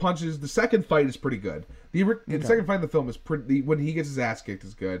 Some of the punches, the second fight is pretty good. The second fight in the film is pretty. When he gets his ass kicked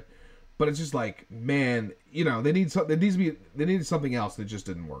is good, but it's just like, man, they needed something else that just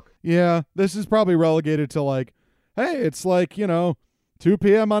didn't work. Yeah, this is probably relegated to like, hey, it's like 2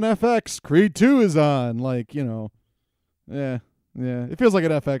 p.m. on FX. Creed 2 is on, like Yeah, it feels like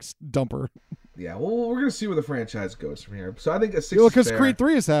an FX dumper. Yeah, well, we're gonna see where the franchise goes from here. So I think a 6. Because Creed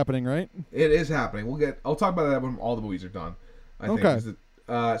 3 is happening, right? It is happening. I'll talk about that when all the movies are done. I think.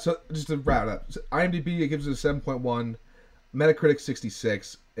 So just to wrap it up, IMDb it gives it a 7.1, Metacritic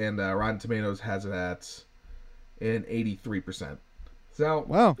 66, and Rotten Tomatoes has it at an 83%. So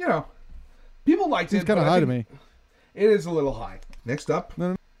wow, people liked it. It's kind of high to me. It is a little high. Next up,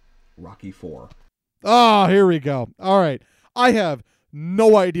 Rocky 4. Oh, here we go. All right. I have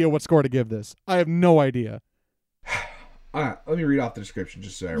no idea what score to give this. I have no idea. Let me read off the description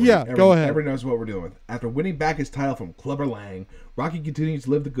just so go ahead. Everyone knows what we're dealing with. After winning back his title from Clubber Lang, Rocky continues to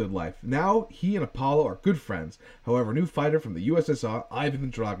live the good life. Now, he and Apollo are good friends. However, a new fighter from the USSR, Ivan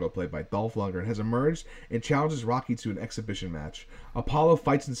Drago, played by Dolph Lundgren, has emerged and challenges Rocky to an exhibition match. Apollo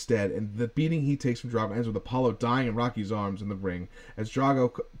fights instead, and the beating he takes from Drago ends with Apollo dying in Rocky's arms in the ring as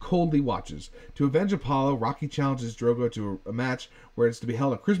Drago coldly watches. To avenge Apollo, Rocky challenges Drago to a match where it's to be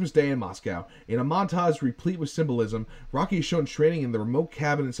held on Christmas Day in Moscow. In a montage replete with symbolism, Rocky is shown training in the remote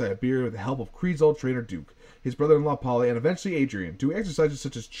cabin in Siberia with the help of Creed's old trainer Duke, his brother-in-law Paulie, and eventually Adrian, doing exercises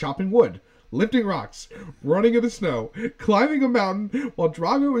such as chopping wood, lifting rocks, running in the snow, climbing a mountain, while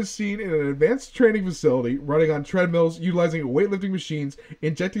Drago is seen in an advanced training facility, running on treadmills, utilizing weightlifting machines,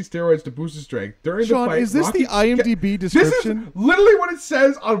 injecting steroids to boost his strength. During Sean, the fight, is this Rocky the IMDb description? This is literally what it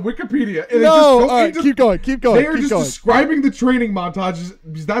says on Wikipedia. And no, all right, keep going. They are just describing the training montages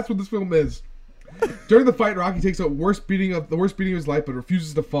because that's what this film is. During the fight, Rocky takes the worst beating of his life, but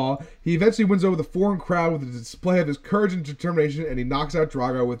refuses to fall. He eventually wins over the foreign crowd with a display of his courage and determination, and he knocks out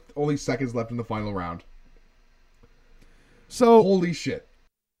Drago with only seconds left in the final round. So holy shit!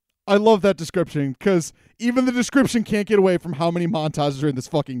 I love that description because even the description can't get away from how many montages are in this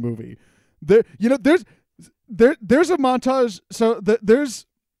fucking movie. There's a montage. So there's,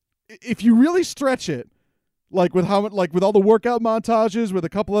 if you really stretch it, like with all the workout montages, with a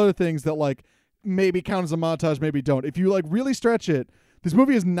couple other things that like maybe count as a montage, maybe don't. If you like really stretch it, this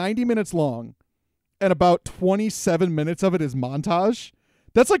movie is 90 minutes long, and about 27 minutes of it is montage.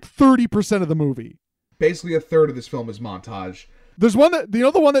 That's like 30% of the movie. Basically, a third of this film is montage. There's one that the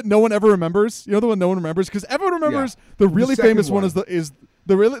one that no one ever remembers. The one no one remembers because everyone remembers the really famous one is the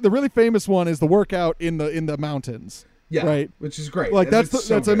really famous one is the workout in the mountains. Yeah, right, which is great. Like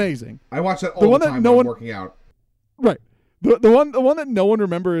that's amazing. I watch that all the time when I'm working out. Right. The one that no one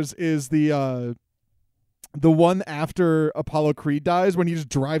remembers is the the one after Apollo Creed dies, when he just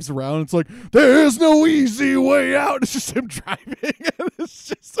drives around. It's like, there's no easy way out. It's just him driving. And it's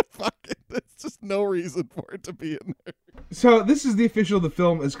just a fucking, there's just no reason for it to be in there. So this is the official, the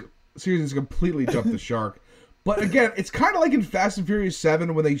film is series has completely jumped the shark. But again, it's kind of like in Fast and Furious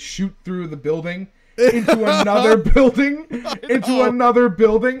 7 when they shoot through the building into another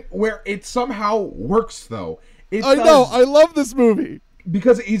building, where it somehow works though. I know. I love this movie.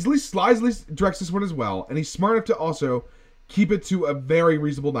 Because he at least directs this one as well, and he's smart enough to also keep it to a very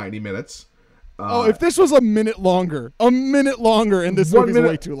reasonable 90 minutes. If this was a minute longer, and this movie's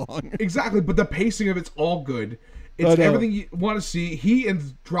way too long. Exactly, but the pacing of it's all good. It's everything you want to see. He and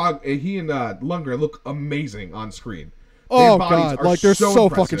Lundgren look amazing on screen. Oh god, like they're so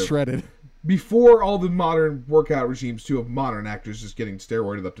fucking shredded. Before all the modern workout regimes too of modern actors just getting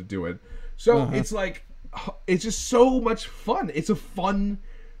steroided up to do it. So it's like, it's just so much fun. It's a fun,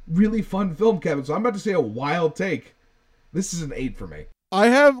 really fun film, Kevin. So I'm about to say a wild take. This is an 8 for me. I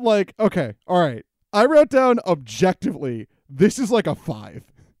have okay, all right. I wrote down objectively, this is like a 5.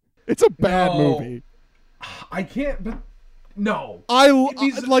 It's a bad movie. I can't, but no.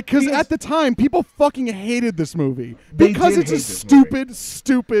 Because at the time, people fucking hated this movie. Because it's a stupid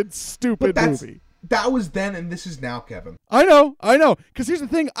movie. That was then, and this is now, Kevin. I know. Because here's the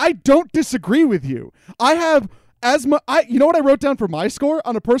thing. I don't disagree with you. I have you know what I wrote down for my score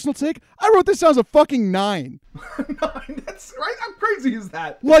on a personal take? I wrote this down as a fucking 9. 9? That's right. How crazy is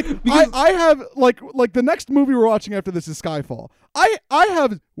that? Like, I have, like the next movie we're watching after this is Skyfall. I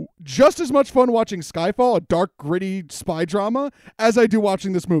have just as much fun watching Skyfall, a dark, gritty spy drama, as I do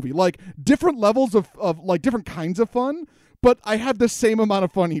watching this movie. Like, different levels of like, different kinds of fun, but I have the same amount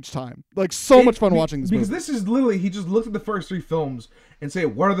of fun each time. Like, so much fun watching this movie. Because this is literally, he just looked at the first 3 films and say,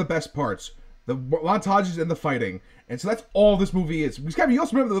 what are the best parts? The montages and the fighting. And so that's all this movie is. Because Kevin, you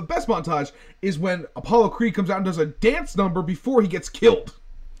also remember the best montage is when Apollo Creed comes out and does a dance number before he gets killed.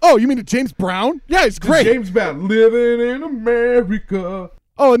 Oh, you mean to James Brown? Yeah, it's great. James Brown, living in America.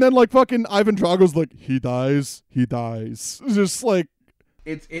 Oh, and then like fucking Ivan Drago's like, he dies. It's just like,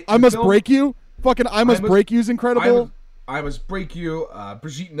 I Must Break You. Fucking I Must Break You is incredible. I Must Break You,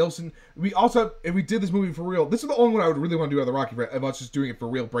 Brigitte Nielsen. We also, if we did this movie for real, this is the only one I would really want to do on the Rocky of us just doing it for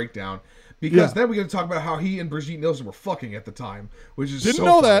real breakdown. Because then we got to talk about how he and Brigitte Nielsen were fucking at the time, which is Didn't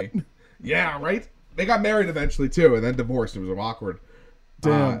know funny. that. Yeah, right? They got married eventually too, and then divorced. It was awkward.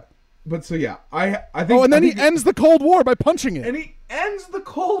 Damn. But so yeah, I think. Oh, and then he ends the Cold War by punching it. And he ends the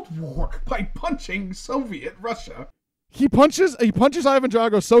Cold War by punching Soviet Russia. He punches Ivan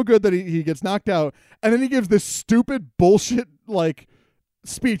Drago so good that he gets knocked out, and then he gives this stupid bullshit like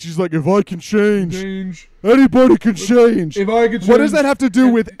speech. He's like, if I can change. Anybody can change. If I can change. What does that have to do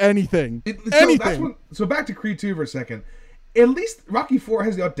with anything? Anything. So back to Creed 2 for a second. At least Rocky 4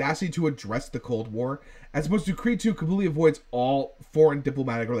 has the audacity to address the Cold War, as opposed to Creed 2 completely avoids all foreign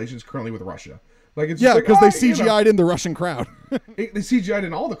diplomatic relations currently with Russia. Like it's because they CGI'd in the Russian crowd. They CGI'd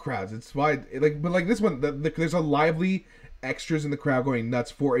in all the crowds. It's why, but like this one, there's a lively extras in the crowd going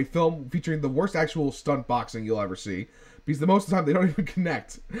nuts for a film featuring the worst actual stunt boxing you'll ever see. Because the most of the time they don't even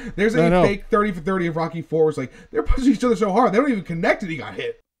connect. There's a fake 30 for 30 of Rocky 4 was like, they're punching each other so hard they don't even connect and he got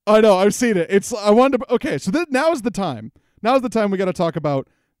hit. I know, I've seen it. Okay, so now is the time. Now is the time we got to talk about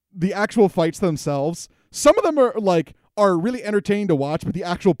the actual fights themselves. Some of them are really entertaining to watch, but the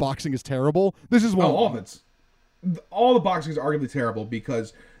actual boxing is terrible. This is one. All of it's. All the boxing is arguably terrible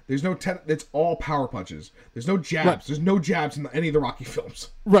because there's no. It's all power punches. There's no jabs. Right. There's no jabs in any of the Rocky films.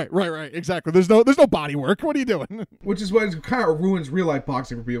 Right. Exactly. There's no body work. What are you doing? Which is what kind of ruins real life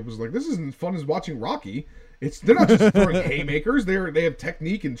boxing for people. It's like, this isn't as fun as watching Rocky. They're not just throwing haymakers. They have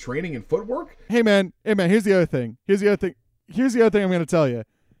technique and training and footwork. Hey man. Here's the other thing. Here's the other thing I'm going to tell you.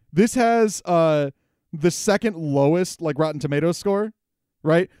 This has the second lowest Rotten Tomatoes score,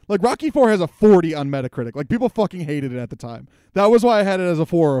 right? Like Rocky 4 has a 40 on Metacritic. Like people fucking hated it at the time. That was why I had it as a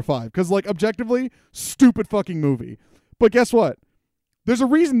 4 or a 5. Because objectively, stupid fucking movie. But guess what? There's a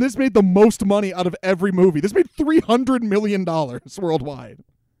reason this made the most money out of every movie. This made $300 million worldwide.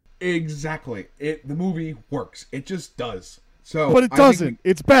 Exactly. The movie works. It just does. So, but it doesn't.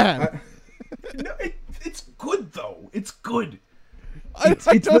 It's bad. No, it's good though. It's good. I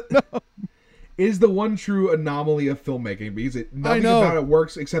don't know. It is the one true anomaly of filmmaking because nothing about it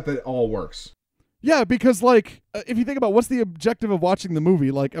works except that it all works. Yeah, because if you think about what's the objective of watching the movie,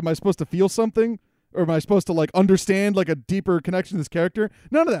 am I supposed to feel something? Or am I supposed to understand a deeper connection to this character?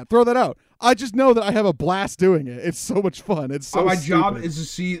 None of that. Throw that out. I just know that I have a blast doing it. It's so much fun. It's so my stupid. job is to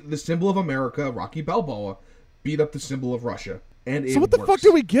see the symbol of America, Rocky Balboa, beat up the symbol of Russia. And so what the fuck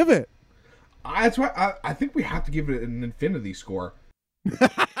do we give it? That's why I think we have to give it an infinity score.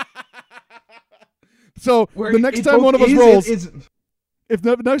 So Where the next it time both one of us is and rolls, isn't. if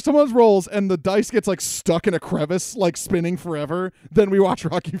the next time one of us rolls and the dice gets like stuck in a crevice, like spinning forever, then we watch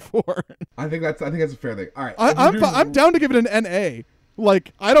Rocky 4. I think that's a fair thing. All right, I'm down to give it an NA.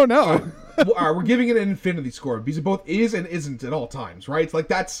 Like, I don't know. Well, all right, we're giving it an infinity score because it both is and isn't at all times, right? It's like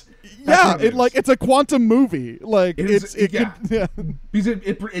that's Yeah, what it is. it's a quantum movie. Like It is- yeah. yeah. Because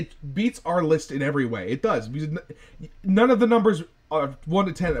it beats our list in every way. It does because none of the numbers are 1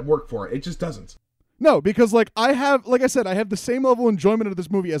 to 10 that work for it. It just doesn't. No, because like I have the same level of enjoyment of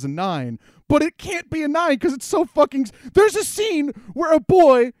this movie as a 9, but it can't be a 9 because it's so fucking. There's a scene where a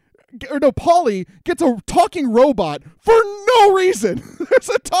boy. Or no, Paulie gets a talking robot for no reason. There's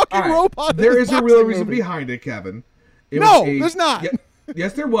a talking All right, robot. There in is this a real boxing reason movie. behind it, Kevin. It No, was there's not.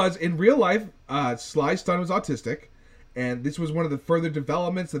 Yes, there was. In real life, Sly's son was autistic, and this was one of the further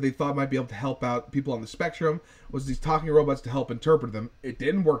developments that they thought might be able to help out people on the spectrum, was these talking robots to help interpret them. It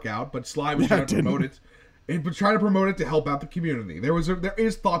didn't work out, but Sly was trying to promote it. And trying to promote it to help out the community. There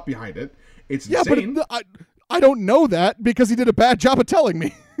is thought behind it. It's Yeah, insane. but I don't know that because he did a bad job of telling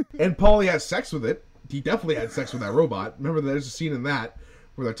me. And Paulie has sex with it. He definitely had sex with that robot. Remember, there's a scene in that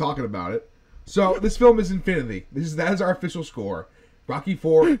where they're talking about it. So this film is infinity. That is our official score. Rocky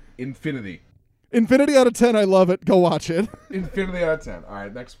 4, infinity. Infinity out of 10. I love it. Go watch it. Infinity out of 10. All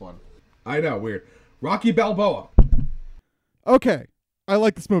right, next one. I know, weird. Rocky Balboa. Okay, I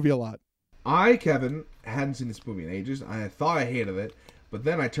like this movie a lot. Kevin, hadn't seen this movie in ages. I thought I hated it, but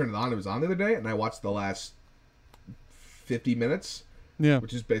then I turned it on. It was on the other day, and I watched the last 50 minutes. Yeah.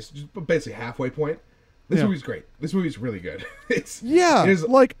 Which is basically halfway point. This movie's great. This movie's really good. It's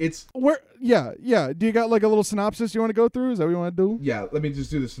where Do you got like a little synopsis you want to go through? Is that what you want to do? Yeah. Let me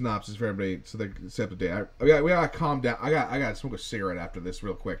just do the synopsis for everybody so they can stay up to date. We gotta calm down. I gotta smoke a cigarette after this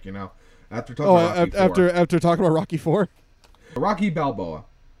real quick. You know, after talking about Rocky after talking about Rocky 4. Rocky Balboa.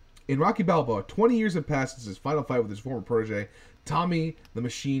 In Rocky Balboa, 20 years have passed since his final fight with his former protege, Tommy the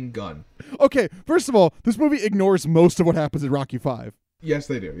Machine Gun. Okay, first of all, this movie ignores most of what happens in Rocky 5. Yes,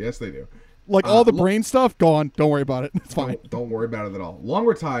 they do. Yes, they do. Like all the brain stuff, go on. Don't worry about it. It's fine. Don't worry about it at all. Long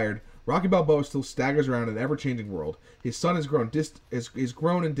retired, Rocky Balboa still staggers around an ever-changing world. His son has grown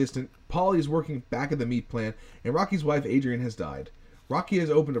and distant. Paulie is working back at the meat plant, and Rocky's wife Adrian has died. Rocky has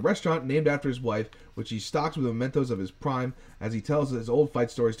opened a restaurant named after his wife, which he stocks with mementos of his prime as he tells his old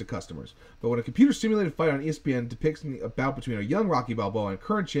fight stories to customers. But when a computer-simulated fight on ESPN depicts a bout between a young Rocky Balboa and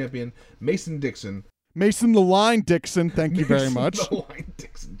current champion Mason Dixon. Mason the Line Dixon, thank you very much. Mason the Line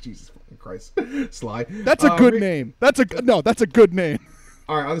Dixon, Jesus fucking Christ. Sly. That's a good name. That's a good name.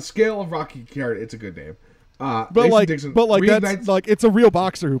 All right, on the scale of Rocky character, it's a good name. But Mason like, Dixon that's like it's a real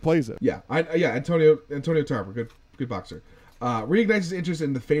boxer who plays it. Yeah, Antonio Tarver, good boxer. Reignites his interest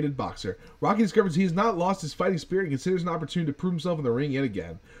in the faded boxer. Rocky discovers he has not lost his fighting spirit and considers an opportunity to prove himself in the ring yet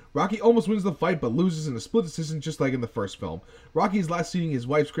again. Rocky almost wins the fight but loses in a split decision just like in the first film. Rocky is last seen his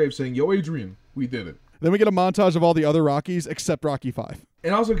wife's grave saying, "Yo, Adrian, we did it." Then we get a montage of all the other Rockies except Rocky 5.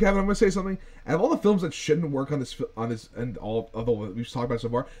 And also, Kevin, I'm going to say something. Out of all the films that shouldn't work on this, and all of the we've talked about so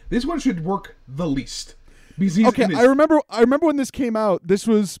far, this one should work the least. Okay, I remember when this came out. This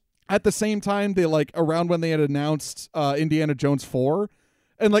was at the same time they like around when they had announced Indiana Jones 4,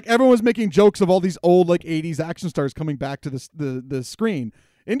 and like everyone was making jokes of all these old like 80s action stars coming back to the screen.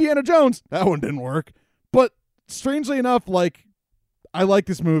 Indiana Jones, that one didn't work, but strangely enough, like I like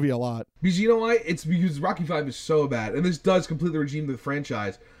this movie a lot. Because you know why? It's because Rocky 5 is so bad, and this does completely redeem the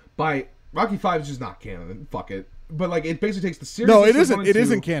franchise by Rocky 5 is just not canon. Fuck it. But like it basically takes the seriousness. No, it of isn't. 1 and It 2,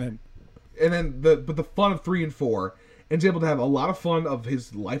 isn't canon. And then the fun of 3 and 4, and is able to have a lot of fun of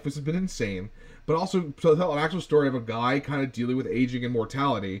his life, which has been insane, but also to tell an actual story of a guy kind of dealing with aging and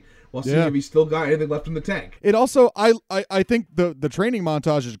mortality while seeing if he's still got anything left in the tank. It also, I think the training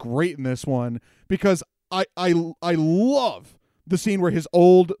montage is great in this one because I love the scene where his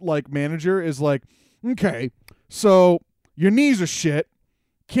old like manager is like, okay, so your knees are shit,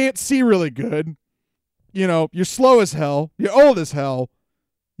 can't see really good, you know, you're slow as hell, you're old as hell.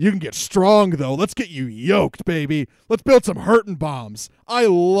 You can get strong, though. Let's get you yoked, baby. Let's build some hurting bombs. I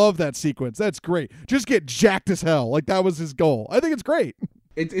love that sequence. That's great. Just get jacked as hell. Like, that was his goal. I think it's great.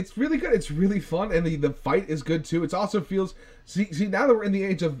 It's really good. It's really fun. And the fight is good, too. It also feels... See, now that we're in the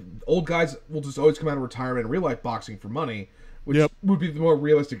age of old guys will just always come out of retirement and real-life boxing for money, which would be the more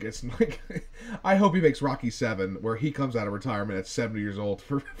realistic. It's like... I hope he makes Rocky 7, where he comes out of retirement at 70 years old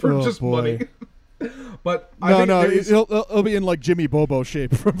for just money. But he'll be in like Jimmy Bobo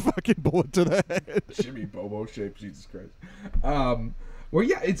shape from fucking Bullet to the Head. Jimmy Bobo shape, Jesus Christ. Well,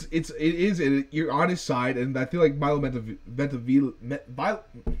 yeah, it is. You're on his side, and I feel like Milo the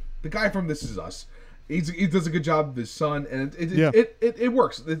guy from This Is Us, He does a good job of his son, and Yeah. it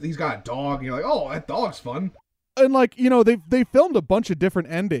works. He's got a dog, and you're like, oh, that dog's fun. And like, you know, they filmed a bunch of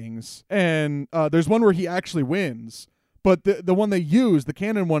different endings, and there's one where he actually wins. But the one they use, the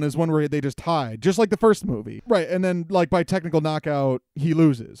canon one, is one where they just tied, just like the first movie. Right. And then, like, by technical knockout, he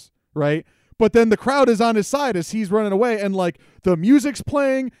loses. Right. But then the crowd is on his side as he's running away, and, like, the music's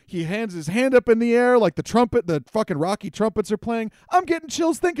playing. He hands his hand up in the air, like the trumpet, the fucking Rocky trumpets are playing. I'm getting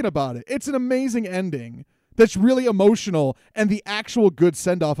chills thinking about it. It's an amazing ending that's really emotional, and the actual good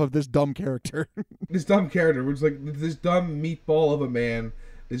send-off of this dumb character. This dumb character, which is like this dumb meatball of a man.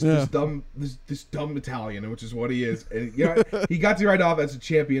 This dumb Italian, which is what he is. And, you know, he got to ride off as a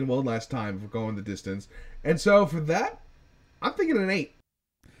champion one last time for going the distance. And so for that, I'm thinking an 8.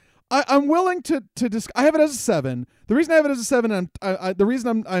 I'm willing to I have it as a 7. The reason I have it as a 7, the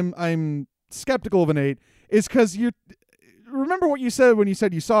reason I'm skeptical of an 8 is because you remember what you said when you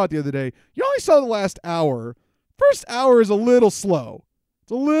said you saw it the other day. You only saw the last hour. First hour is a little slow.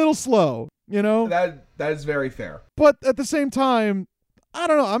 It's a little slow, you know. That is very fair. But at the same time, I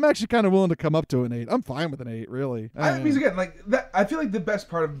don't know. I'm actually kind of willing to come up to an 8. I'm fine with an 8, really. Because again, like that, I feel like the best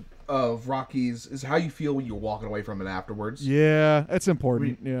part of Rockies is how you feel when you're walking away from it afterwards. Yeah, it's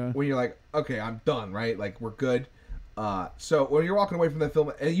important. When you're like, okay, I'm done, right? Like, we're good. So when you're walking away from that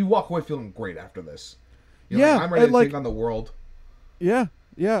film, and you walk away feeling great after this. You're like, I'm ready to take on the world. Yeah,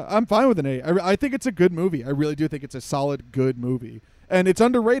 I'm fine with an 8. I think it's a good movie. I really do think it's a solid, good movie, and it's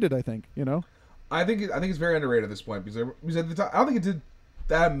underrated. I think, you know. I think it's very underrated at this point because at the time, I don't think it did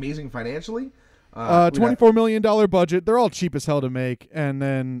that amazing financially. $24 million budget. They're all cheap as hell to make, and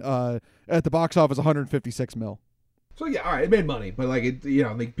then at the box office, 156 mil. So yeah, all right, it made money, but like it, you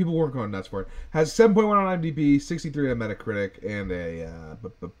know, like people weren't going nuts for it. Has 7.1 on IMDb, 63 on Metacritic, and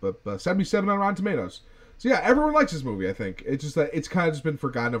a 77 on Rotten Tomatoes. So yeah, everyone likes this movie. I think it's just that it's kind of just been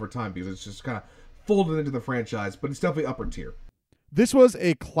forgotten over time because it's just kind of folded into the franchise, but it's definitely upper tier. This was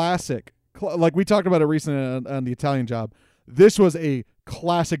a classic. Like we talked about it recently on the Italian Job. This was a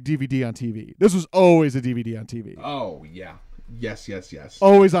classic DVD on TV. This was always a DVD on TV. Oh yeah, yes.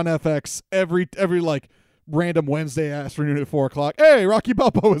 Always on FX. Every like random Wednesday afternoon at 4:00. Hey, Rocky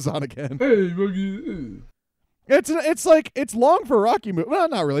Balboa is on again. Hey, Rocky. It's long for a Rocky movie. Well,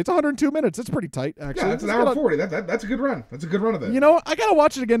 not really. It's 102 minutes. It's pretty tight, actually. Yeah, it's an hour 40. That's a good run. That's a good run of it. You know, I gotta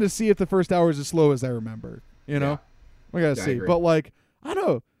watch it again to see if the first hour is as slow as I remember. You know, we gotta see. But like, I don't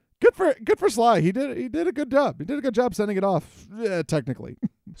know. Good for Sly. He did a good job. He did a good job sending it off, technically.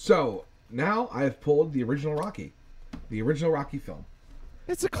 So now I have pulled the original Rocky film.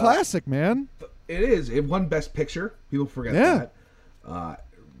 It's a classic, man. It is. It won Best Picture. People forget that.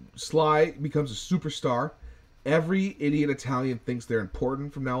 Sly becomes a superstar. Every idiot Italian thinks they're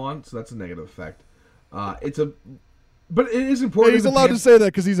important from now on, so that's a negative effect. But it is important. He's allowed to say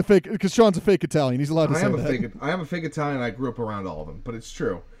that because because Sean's a fake Italian. He's allowed to say that. I am a fake Italian. I grew up around all of them, but it's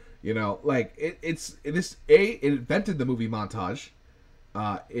true. You know, like it invented the movie montage.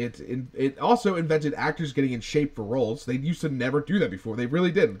 It also invented actors getting in shape for roles. They used to never do that before. They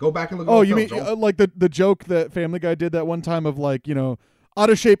really didn't. Go back and look at you mean like the joke that Family Guy did that one time of like, you know, out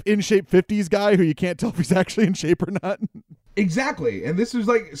of shape, in shape 50s guy who you can't tell if he's actually in shape or not. Exactly. And this was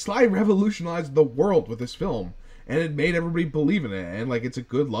like Sly revolutionized the world with this film, and it made everybody believe in it. And like it's a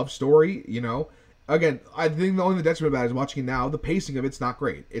good love story, you know. Again, I think the only detriment about it is watching it now. The pacing of it's not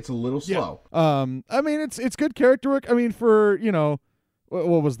great. It's a little slow. I mean, it's good character work. I mean, for, you know,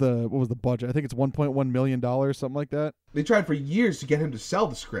 what was the budget? I think it's $1.1 million, something like that. They tried for years to get him to sell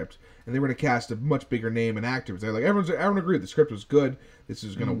the script, and they were going to cast a much bigger name and actors. They're like, everyone agreed the script was good. This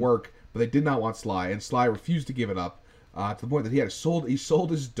was going to work, but they did not want Sly, and Sly refused to give it up to the point that he sold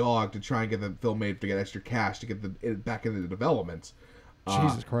his dog to try and get the film made to get extra cash to get it back into the development.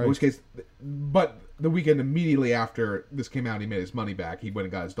 Jesus Christ. In which case, but the weekend immediately after this came out, he made his money back. He went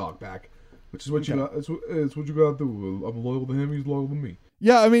and got his dog back, which is what you got. It's what you got to do. I'm loyal to him. He's loyal to me.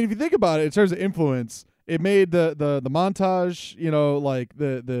 Yeah, I mean, if you think about it, in terms of influence, it made the montage. You know, like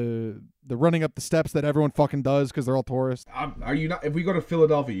the running up the steps that everyone fucking does because they're all tourists. Are you not? If we go to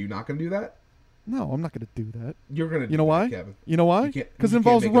Philadelphia, you not gonna do that? No, I'm not gonna do that. You're gonna. You know why? Kevin. You know why? Because it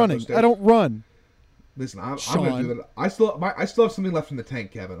involves running. I don't run. Listen, I'm gonna do that. I still have something left in the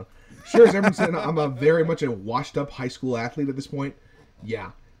tank, Kevin. Sure as everyone's saying, I'm very much a washed up high school athlete at this point.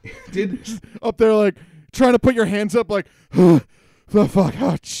 Yeah, up there like trying to put your hands up like, the fuck,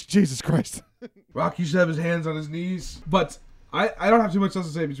 oh, Jesus Christ. Rocky should have his hands on his knees, but I don't have too much else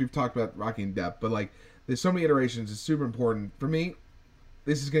to say because we've talked about Rocky in depth. But like, there's so many iterations. It's super important for me.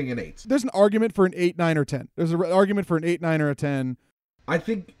 This is getting an 8. There's an argument for an 8, 9, or 10. There's an argument for an 8, 9, or a 10. I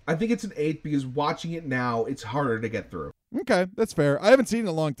think it's an 8 because watching it now, it's harder to get through. Okay, that's fair. I haven't seen it in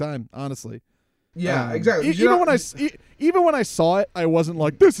a long time, honestly. Yeah, exactly. Even when I saw it, I wasn't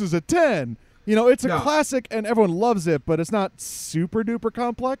like, this is a 10. You know, it's a classic and everyone loves it, but it's not super duper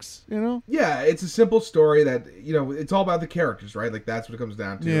complex, you know? Yeah, it's a simple story that, you know, it's all about the characters, right? Like, that's what it comes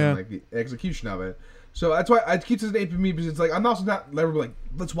down to, and, like, the execution of it. So that's why it keeps its name for me, because it's like, I'm also not never like,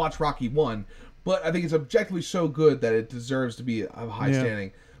 let's watch Rocky 1, but I think it's objectively so good that it deserves to be of high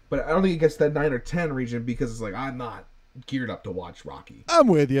standing. But I don't think it gets that 9 or 10 region, because it's like, I'm not geared up to watch Rocky. I'm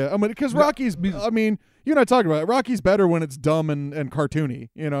with you. Because Rocky's, I mean, you and I talking about it. Rocky's better when it's dumb and cartoony,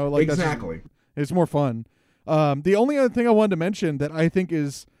 you know? Like Exactly. It's more fun. The only other thing I wanted to mention that I think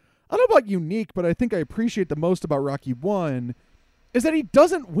is, I don't know about unique, but I think I appreciate the most about Rocky 1 is that he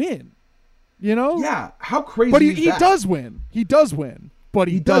doesn't win. You know? Yeah. How crazy but is that? He does win. He does win. But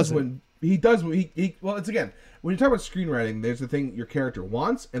he doesn't. Win. He does win. Well, it's again, when you talk about screenwriting, there's the thing your character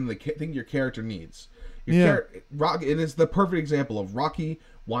wants and the thing your character needs. Rocky, and it's the perfect example of Rocky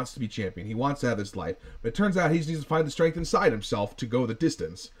wants to be champion. He wants to have this life. But it turns out he needs to find the strength inside himself to go the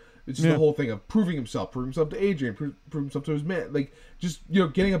distance. It's just the whole thing of proving himself to Adrian, proving himself to his man, like just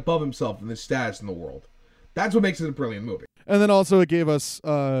getting above himself and his status in the world. That's what makes it a brilliant movie. And then also it gave us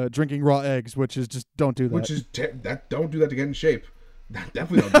drinking raw eggs, which is just don't do that. Which is don't do that to get in shape.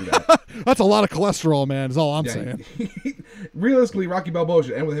 Definitely don't do that. That's a lot of cholesterol, man. Is all I'm saying. Realistically, Rocky Balboa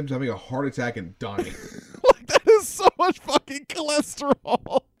should end with him having a heart attack and dying. Like that is so much fucking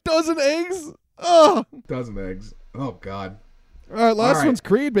cholesterol. Dozen eggs. Oh. Dozen eggs. Oh God. All right, last one's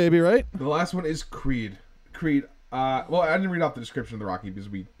Creed, baby, right? The last one is Creed. Creed. Well, I didn't read off the description of the Rocky because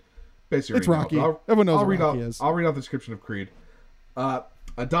we basically it's Rocky. Everyone knows what Rocky is. I'll read off the description of Creed.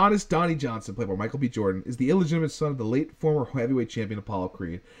 Adonis Donnie Johnson, played by Michael B. Jordan, is the illegitimate son of the late former heavyweight champion Apollo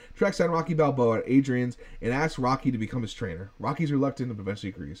Creed. Tracks down Rocky Balboa at Adrian's and asks Rocky to become his trainer. Rocky's reluctant but eventually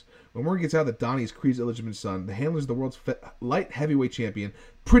agrees. When word gets out that Donnie is Creed's illegitimate son, the handler is the world's light heavyweight champion,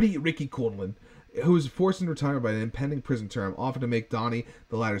 Pretty Ricky Conlan, who is forced into retirement by an impending prison term, offered to make Donnie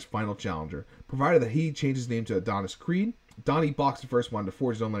the latter's final challenger. Provided that he changes his name to Adonis Creed, Donnie balks the first one to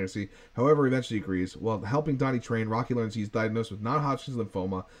forge his own legacy. However, eventually agrees. While helping Donnie train, Rocky learns he's diagnosed with non-Hodgkin's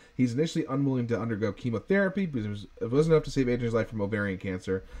lymphoma. He's initially unwilling to undergo chemotherapy because it wasn't enough to save Adrian's life from ovarian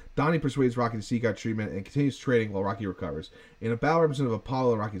cancer. Donnie persuades Rocky to seek out treatment and continues training while Rocky recovers. In a battle representative of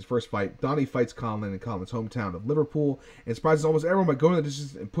Apollo and Rocky's first fight, Donnie fights Conlan in Conlan's hometown of Liverpool and surprises almost everyone by going the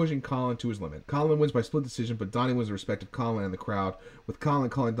distance and pushing Conlan to his limit. Conlan wins by split decision, but Donnie wins the respect of Conlan and the crowd, with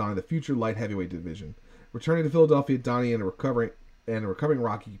Conlan calling Donnie the future light heavyweight division. Returning to Philadelphia, Donnie and a recovering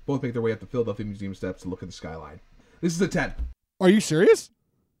Rocky both make their way up the Philadelphia Museum steps to look at the skyline. This is a 10. Are you serious?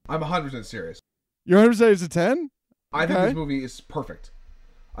 I'm 100% serious. You're 100% it's a 10? I think this movie is perfect.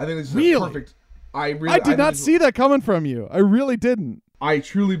 I think this is really? Perfect. I did not see that coming from you. I really didn't. I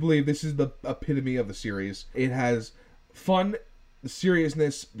truly believe this is the epitome of the series. It has fun, the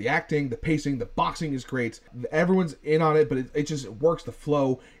seriousness, the acting, the pacing, the boxing is great. Everyone's in on it, but it just works, the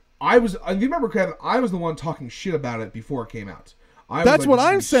flow. I remember, Kevin, I was the one talking shit about it before it came out. That's what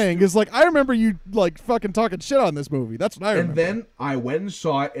I'm saying, is like, I remember you like fucking talking shit on this movie. That's what I remember. And then I went and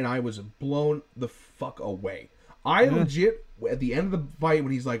saw it, and I was blown the fuck away. I legit, at the end of the fight,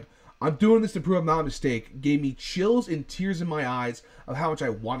 when he's like, I'm doing this to prove I'm not a mistake, gave me chills and tears in my eyes of how much I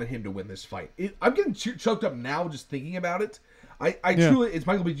wanted him to win this fight. I'm getting choked up now just thinking about it. I truly, it's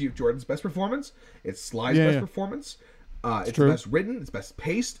Michael B. Jordan's best performance. It's Sly's best performance. It's best written. It's best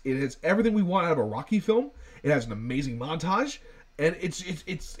paced. It has everything we want out of a Rocky film. It has an amazing montage, and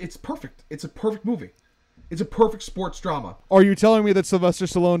it's perfect. It's a perfect movie. It's a perfect sports drama. Are you telling me that Sylvester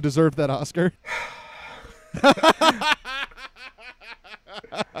Stallone deserved that Oscar?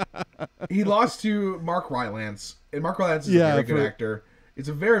 He lost to Mark Rylance, and Mark Rylance is a very good actor. It's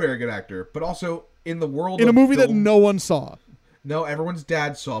a very, very good actor, but also in the world in of a movie film, that no one saw. No, everyone's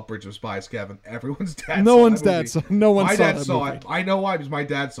dad saw Bridge of Spies, Kevin. Everyone's dad. No saw one's that dad movie. saw. No one my saw dad that saw movie. it. I know why, because my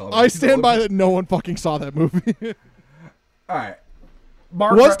dad saw it. I stand by that. No one fucking saw that movie. All right.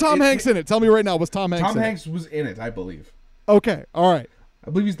 Was Tom Hanks in it? Tell me right now. Was Tom Hanks? Tom Hanks was in it, I believe. Okay. All right.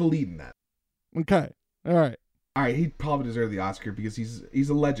 I believe he's the lead in that. Okay. All right. All right. He probably deserved the Oscar because he's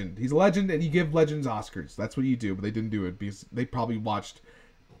a legend. He's a legend, and you give legends Oscars. That's what you do. But they didn't do it because they probably watched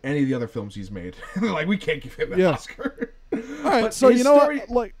any of the other films he's made. They're like, we can't give him an Oscar. All right. But so you know what?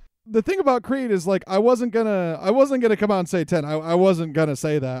 Like, the thing about Creed is like I wasn't gonna come out and say 10. I wasn't gonna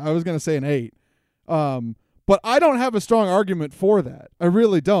say that. I was gonna say an 8. But I don't have a strong argument for that. I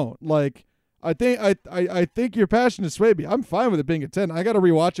really don't. Like I think your passion is swayed me. I'm fine with it being a 10. I got to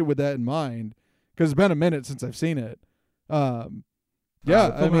rewatch it with that in mind because it's been a minute since I've seen it. I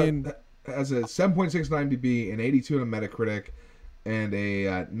mean, has a 7.6 on IMDb, an 82 on Metacritic, and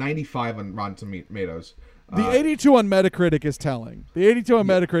a 95 on Rotten Tomatoes. The 82 on Metacritic is telling. The 82 on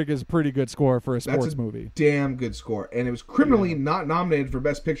Metacritic is a pretty good score for a sports movie. Damn good score, and it was criminally not nominated for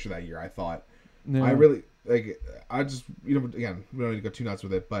Best Picture that year. I thought. Yeah. I really like. I just again we don't need to go too nuts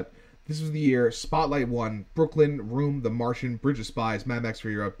with it, but this was the year Spotlight won, Brooklyn, Room, The Martian, Bridge of Spies, Mad Max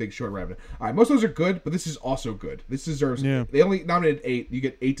Fury Road, Big Short, Revenant. All right, most of those are good, but this is also good. This deserves. Yeah. They only nominated 8. You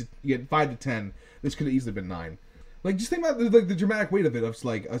get 5 to 10. This could have easily been 9. Like, just think about the dramatic weight of it.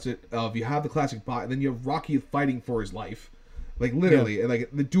 Of you have the classic bot, and then you have Rocky fighting for his life, like literally, and like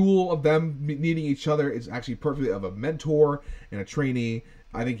the duel of them needing each other is actually perfectly of a mentor and a trainee.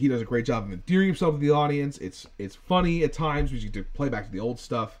 I think he does a great job of endearing himself to the audience. It's funny at times because you get to play back to the old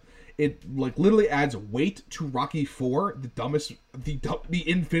stuff. It like literally adds weight to Rocky 4, the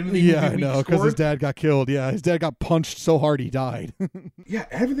infinity. Yeah, I know, because his dad got killed. Yeah, his dad got punched so hard he died. Yeah,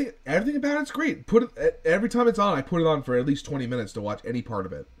 everything about it's great. Every time it's on, I put it on for at least 20 minutes to watch any part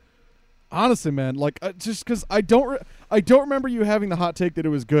of it. Honestly, man, like just because I don't remember you having the hot take that it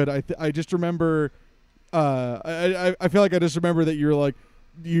was good. I just remember, I feel like I just remember that you're like.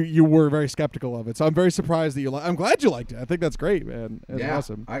 You were very skeptical of it, so I'm very surprised that I'm glad you liked it. I think that's great, man. It's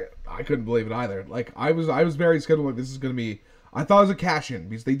awesome. I couldn't believe it either. Like I was very skeptical. Like this is gonna be. I thought it was a cash-in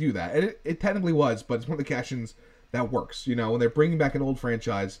because they do that, and it technically was, but it's one of the cash-ins that works. You know, when they're bringing back an old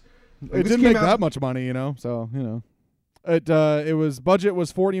franchise. Like, it didn't make that much money, you know. So it was budget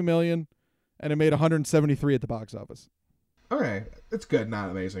was $40 million, and it made 173 at the box office. Okay, it's good, not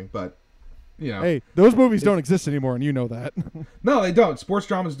amazing, but. You know, hey, those movies don't exist anymore, and you know that. No, they don't. Sports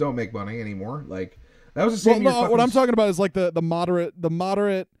dramas don't make money anymore. Like that was the same. Well, what I'm talking about is like the moderate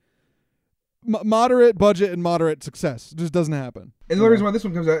budget and moderate success. It just doesn't happen. And the only reason why this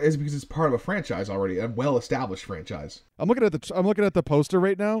one comes out is because it's part of a franchise already, a well-established franchise. I'm looking at the poster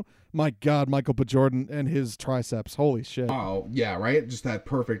right now. My God, Michael B. Jordan and his triceps. Holy shit. Oh yeah, right. Just that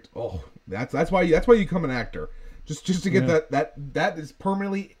perfect. Oh, that's why you become an actor. Just to get that is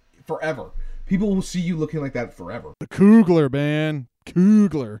permanently forever. People will see you looking like that forever. The Coogler, man.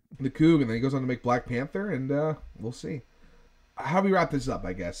 Coogler. The Coog, and then he goes on to make Black Panther, and we'll see. How do we wrap this up,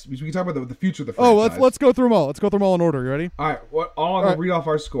 I guess? We can talk about the future of the franchise. Oh, let's go through them all. Let's go through them all in order. You ready? All right. I'll read off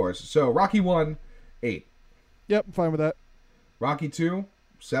our scores. So, Rocky 1, 8. Yep, I'm fine with that. Rocky 2,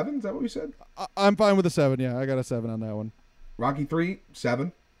 7? Is that what we said? I'm fine with a 7, yeah. I got a 7 on that one. Rocky 3,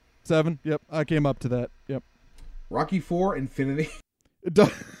 7. 7, yep. I came up to that, yep. Rocky 4, Infinity.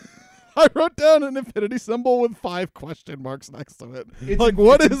 I wrote down an infinity symbol with 5 question marks next to it.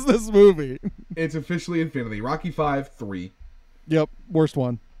 What is this movie? It's officially Infinity. Rocky 5, 3. Yep, worst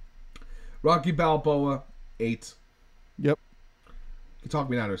one. Rocky Balboa, 8. Yep. You can talk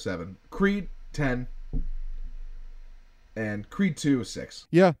me down to a 7. Creed, 10. And Creed 2 is 6.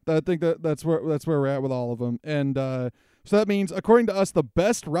 Yeah, I think that's where we're at with all of them. And so that means, according to us, the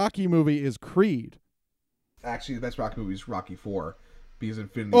best Rocky movie is Creed. Actually, the best Rocky movie is Rocky 4. Because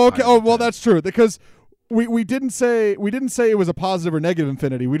Infinity. Okay. Oh, well, that's true. Because we didn't say it was a positive or negative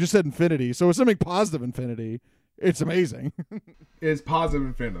infinity. We just said infinity. So assuming positive infinity, it's amazing. It's positive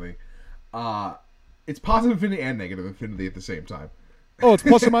infinity. It's positive infinity and negative infinity at the same time. Oh, it's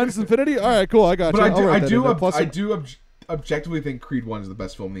plus or minus infinity. All right, cool. I got you. But I do objectively think Creed 1 is the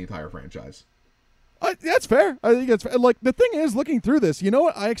best film in the entire franchise. That's fair. I think that's fair. Like the thing is, looking through this, you know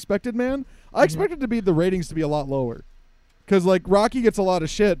what I expected, man? I expected the ratings to be a lot lower. Because, like, Rocky gets a lot of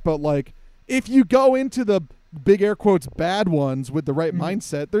shit, but, like, if you go into the big air quotes bad ones with the right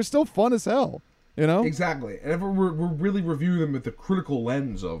mindset, they're still fun as hell, you know? Exactly. And if we're really reviewing them with the critical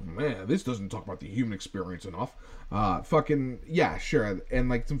lens of, man, this doesn't talk about the human experience enough. Yeah, sure. And,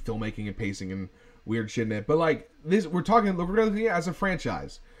 like, some filmmaking and pacing and weird shit in it. But, like, we're looking at it as a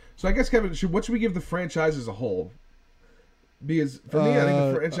franchise. So I guess, Kevin, what should we give the franchise as a whole? Because, for me, I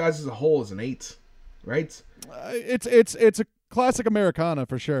think the franchise as a whole is an 8. Right? It's a classic Americana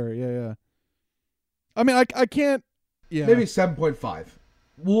for sure. Yeah. I mean, I can't. Yeah. Maybe 7.5.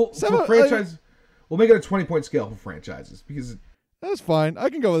 We'll make it a 20-point scale for franchises because that's fine.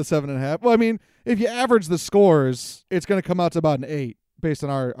 I can go with a 7.5. Well, I mean, if you average the scores, it's going to come out to about an 8 based on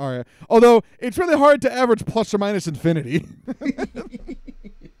our. Although it's really hard to average plus or minus infinity.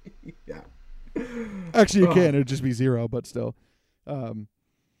 Yeah. Actually, you can. It'd just be 0, but still.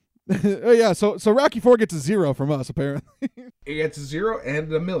 Yeah, so Rocky 4 gets a 0 from us apparently. It gets a 0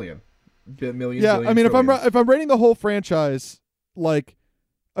 and a million. Yeah, I mean, if I'm rating the whole franchise, like,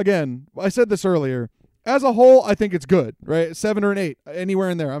 again, I said this earlier. As a whole, I think it's good, right? 7 or an 8, anywhere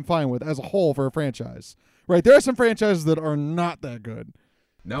in there, I'm fine with as a whole for a franchise, right? There are some franchises that are not that good,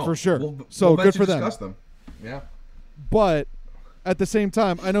 no, for sure. We'll good for them. Yeah, but at the same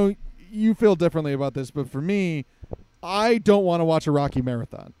time, I know you feel differently about this, but for me, I don't want to watch a Rocky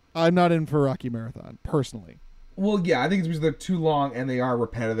marathon. I'm not in for Rocky Marathon personally. Well, yeah, I think it's because they're too long and they are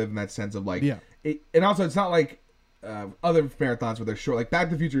repetitive in that sense of like. Yeah. And also, it's not like other marathons where they're short. Like Back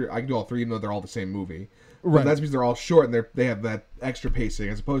to the Future, I can do all three, even though they're all the same movie. Right. But that's because they're all short and they have that extra pacing,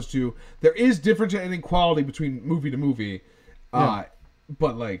 as opposed to there is differentiating quality between movie to movie. Yeah.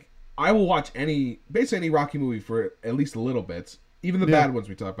 But like, I will watch basically any Rocky movie for at least a little bit, even the Yeah. bad ones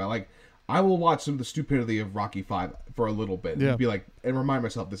we talk about. Like, I will watch some of the stupidity of Rocky 5 for a little bit, Yeah. and be like, and remind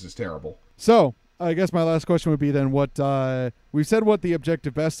myself this is terrible. So I guess my last question would be then: what we said what the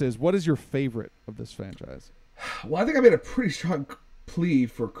objective best is. What is your favorite of this franchise? Well, I think I made a pretty strong plea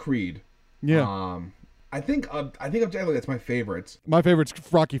for Creed. Yeah. I think objectively that's my favorite. My favorite's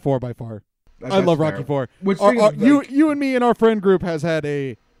Rocky 4 by far. I That's love fair. Rocky 4. Which thing is, You and me and our friend group has had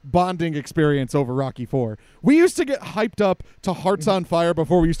a bonding experience over Rocky 4. We used to get hyped up to Hearts on Fire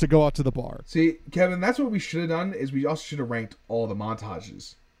before we used to go out to the bar. See, Kevin, that's what we should have done. Is we also should have ranked all the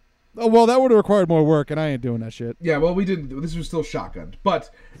montages. Oh, well, that would have required more work, and I ain't doing that shit. Yeah, well, we didn't. This was still shotgunned. But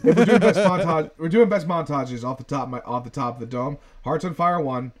if we're doing best montage, we're doing best montages off the top of the dome. Hearts on Fire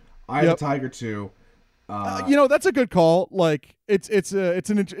 1, Eye of Yep. the Tiger 2. That's a good call. Like it's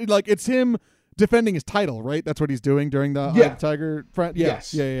him defending his title, right? That's what he's doing during the Eye Yeah. of the Tiger front. Yeah.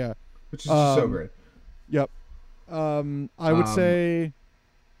 Yes. Yeah. Which is just so great. Yep. I would say,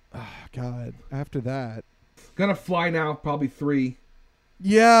 God. After that, Gonna Fly Now, probably 3.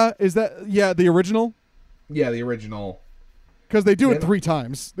 yeah. Is that the original? Yeah, the original. Because they do it Yeah. 3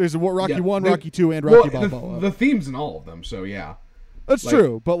 times. There's Rocky Yeah, 1, they- Rocky 2, and Rocky Well, Balboa. the themes in all of them, so yeah. That's like-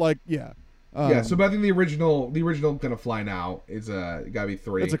 true, but like, yeah. Yeah, so but I think the original Gonna Fly Now is gotta be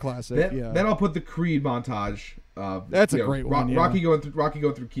 3. It's a classic, Then, yeah. then I'll put the Creed montage. That's a great one, yeah. Rocky going through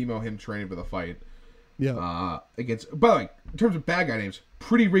chemo, him training for the fight. Yeah. Against. By the way, in terms of bad guy names,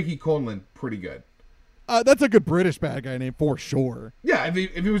 pretty Ricky Conlan, pretty good. That's a good British bad guy name for sure. Yeah, if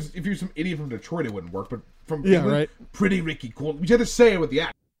he was some idiot from Detroit, it wouldn't work. But from Yeah, England, right. pretty Ricky Conlan. You have to say it with the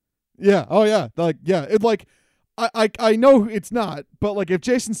accent. Yeah. Oh yeah. Like yeah. It like I know it's not, but like if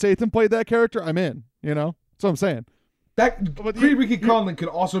Jason Statham played that character, I'm in. You know. That's what I'm saying. That But pretty Ricky Conlan could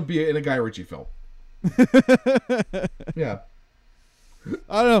also be in a Guy Ritchie film. Yeah.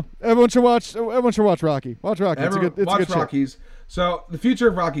 I don't know. Everyone should watch Rocky. Watch Rocky. Everyone, It's a watch good shit. Rockies. So the future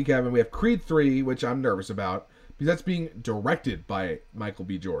of Rocky, Kevin, we have Creed 3, which I'm nervous about because that's being directed by Michael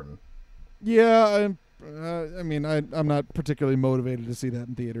B. Jordan. Yeah. I'm not particularly motivated to see that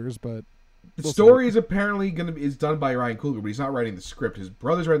in theaters, but The we'll story is apparently is done by Ryan Coogler, but he's not writing the script. His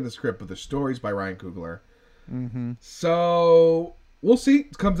brother's writing the script, but the story's by Ryan Coogler. Mm-hmm. So we'll see.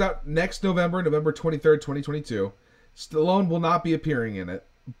 It comes out next November 23rd, 2022. Stallone will not be appearing in it,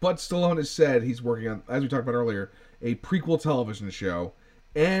 but Stallone has said he's working on, as we talked about earlier, a prequel television show,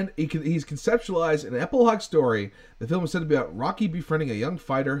 and he's conceptualized an epilogue story. The film is said to be about Rocky befriending a young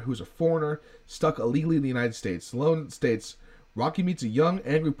fighter who's a foreigner stuck illegally in the United States. Stallone states, Rocky meets a young,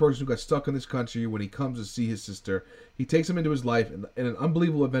 angry person who got stuck in this country when he comes to see his sister. He takes him into his life, and an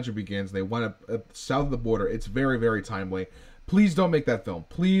unbelievable adventure begins. They wind up south of the border. It's very, very timely. Please don't make that film.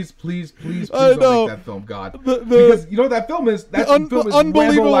 Please don't know. make that film, God. The- because you know what that film is? That film is Rambo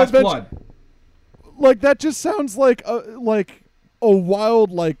Unbelievable Last Adventure- Blood. like that just sounds like a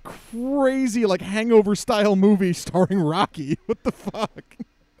wild, like crazy, like Hangover style movie starring Rocky. What the fuck?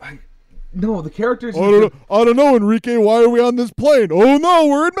 No, the characters. I don't know, Enrique. Why are we on this plane? Oh no,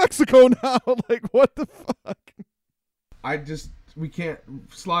 we're in Mexico now. Like what the fuck? We can't.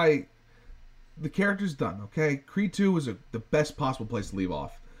 Sly, the character's done, okay? Creed 2 was the best possible place to leave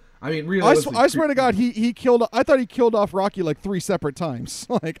off. I mean, really. I swear to God, he killed. I thought he killed off Rocky like 3 separate times.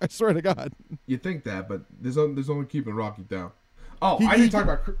 Like I swear to God. You think that, but there's only keeping Rocky down. Oh, He- I need he- to talk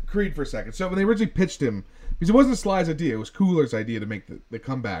about Creed for a second. So when they originally pitched him, because it wasn't Sly's idea, it was Coogler's idea to make the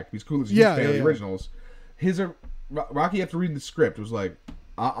comeback. Because Coogler's a huge fan of the originals. Rocky, after reading the script, was like,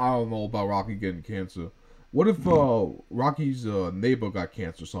 I don't know about Rocky getting cancer. What if Rocky's neighbor got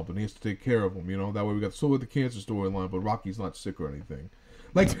cancer or something? He has to take care of him, you know? That way we got the cancer storyline, but Rocky's not sick or anything.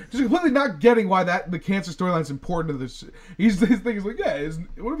 Like, just completely not getting why the cancer storyline is important to this. His thing is like, yeah,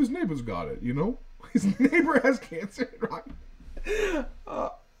 what if his neighbor's got it, you know? His neighbor has cancer. Rocky.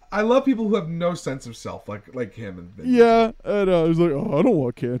 I love people who have no sense of self, like him. And Yeah, and he's like, oh, I don't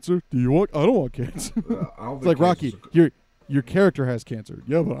want cancer. Do you want? I don't want cancer. I don't It's think like Rocky. cancer's Your character has cancer.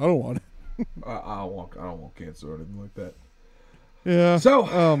 Yeah, but I don't want it. I don't want cancer or anything like that. Yeah. So,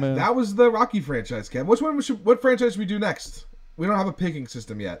 oh man, that was the Rocky franchise, Kev. What franchise should we do next? We don't have a picking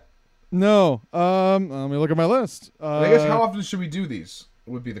system yet. no. Let me look at my list. I guess how often should we do these?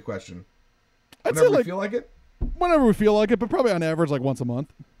 Would be the question. I'd Whenever say we like feel like it. whenever we feel like it, but probably on average like once a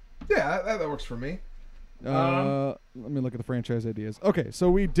month. Yeah, that works for me. Let me look at the franchise ideas. Okay, so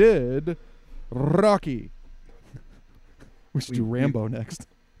we did Rocky. We should do Rambo next.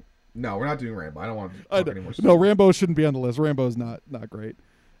 No, we're not doing Rambo. I don't want to talk anymore. No, Rambo shouldn't be on the list. Rambo's not great.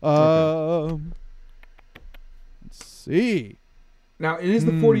 Let's see. Now, it is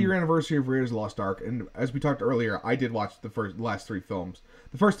the 40-year anniversary of Raiders of the Lost Ark, and as we talked earlier, I did watch the first three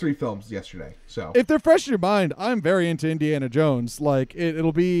films yesterday. So if they're fresh in your mind, I'm very into Indiana Jones. Like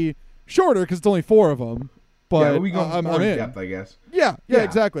it'll be shorter because it's only 4 of them. But yeah, we go I'm more in in. depth, I guess. Yeah, Yeah.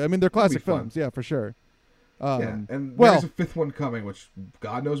 exactly. I mean, they're classic fun. films. Yeah, for sure. And well, there's a 5th one coming, which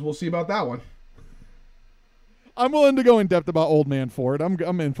God knows we'll see about that one. I'm willing to go in depth about Old Man Ford.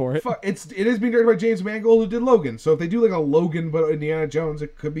 I'm in for it. It is being directed by James Mangold, who did Logan. So if they do like a Logan but Indiana Jones,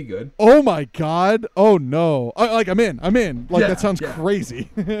 it could be good. Oh my God! Oh no! I'm in. Like that sounds crazy.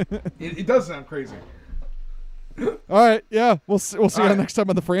 It does sound crazy. All right, yeah, we'll see you right. next time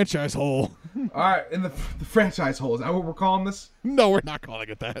on the franchise hole. All right, in the franchise hole, is that what we're calling this? No, we're not calling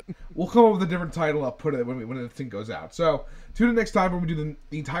it that. We'll come up with a different title. I'll put it when the thing goes out. So tune in next time when we do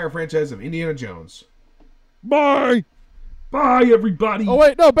the entire franchise of Indiana Jones. Bye. Bye, everybody. Oh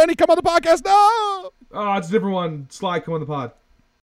wait, no, Benny, come on the podcast. No. Oh, it's a different one. Sly, come on the pod.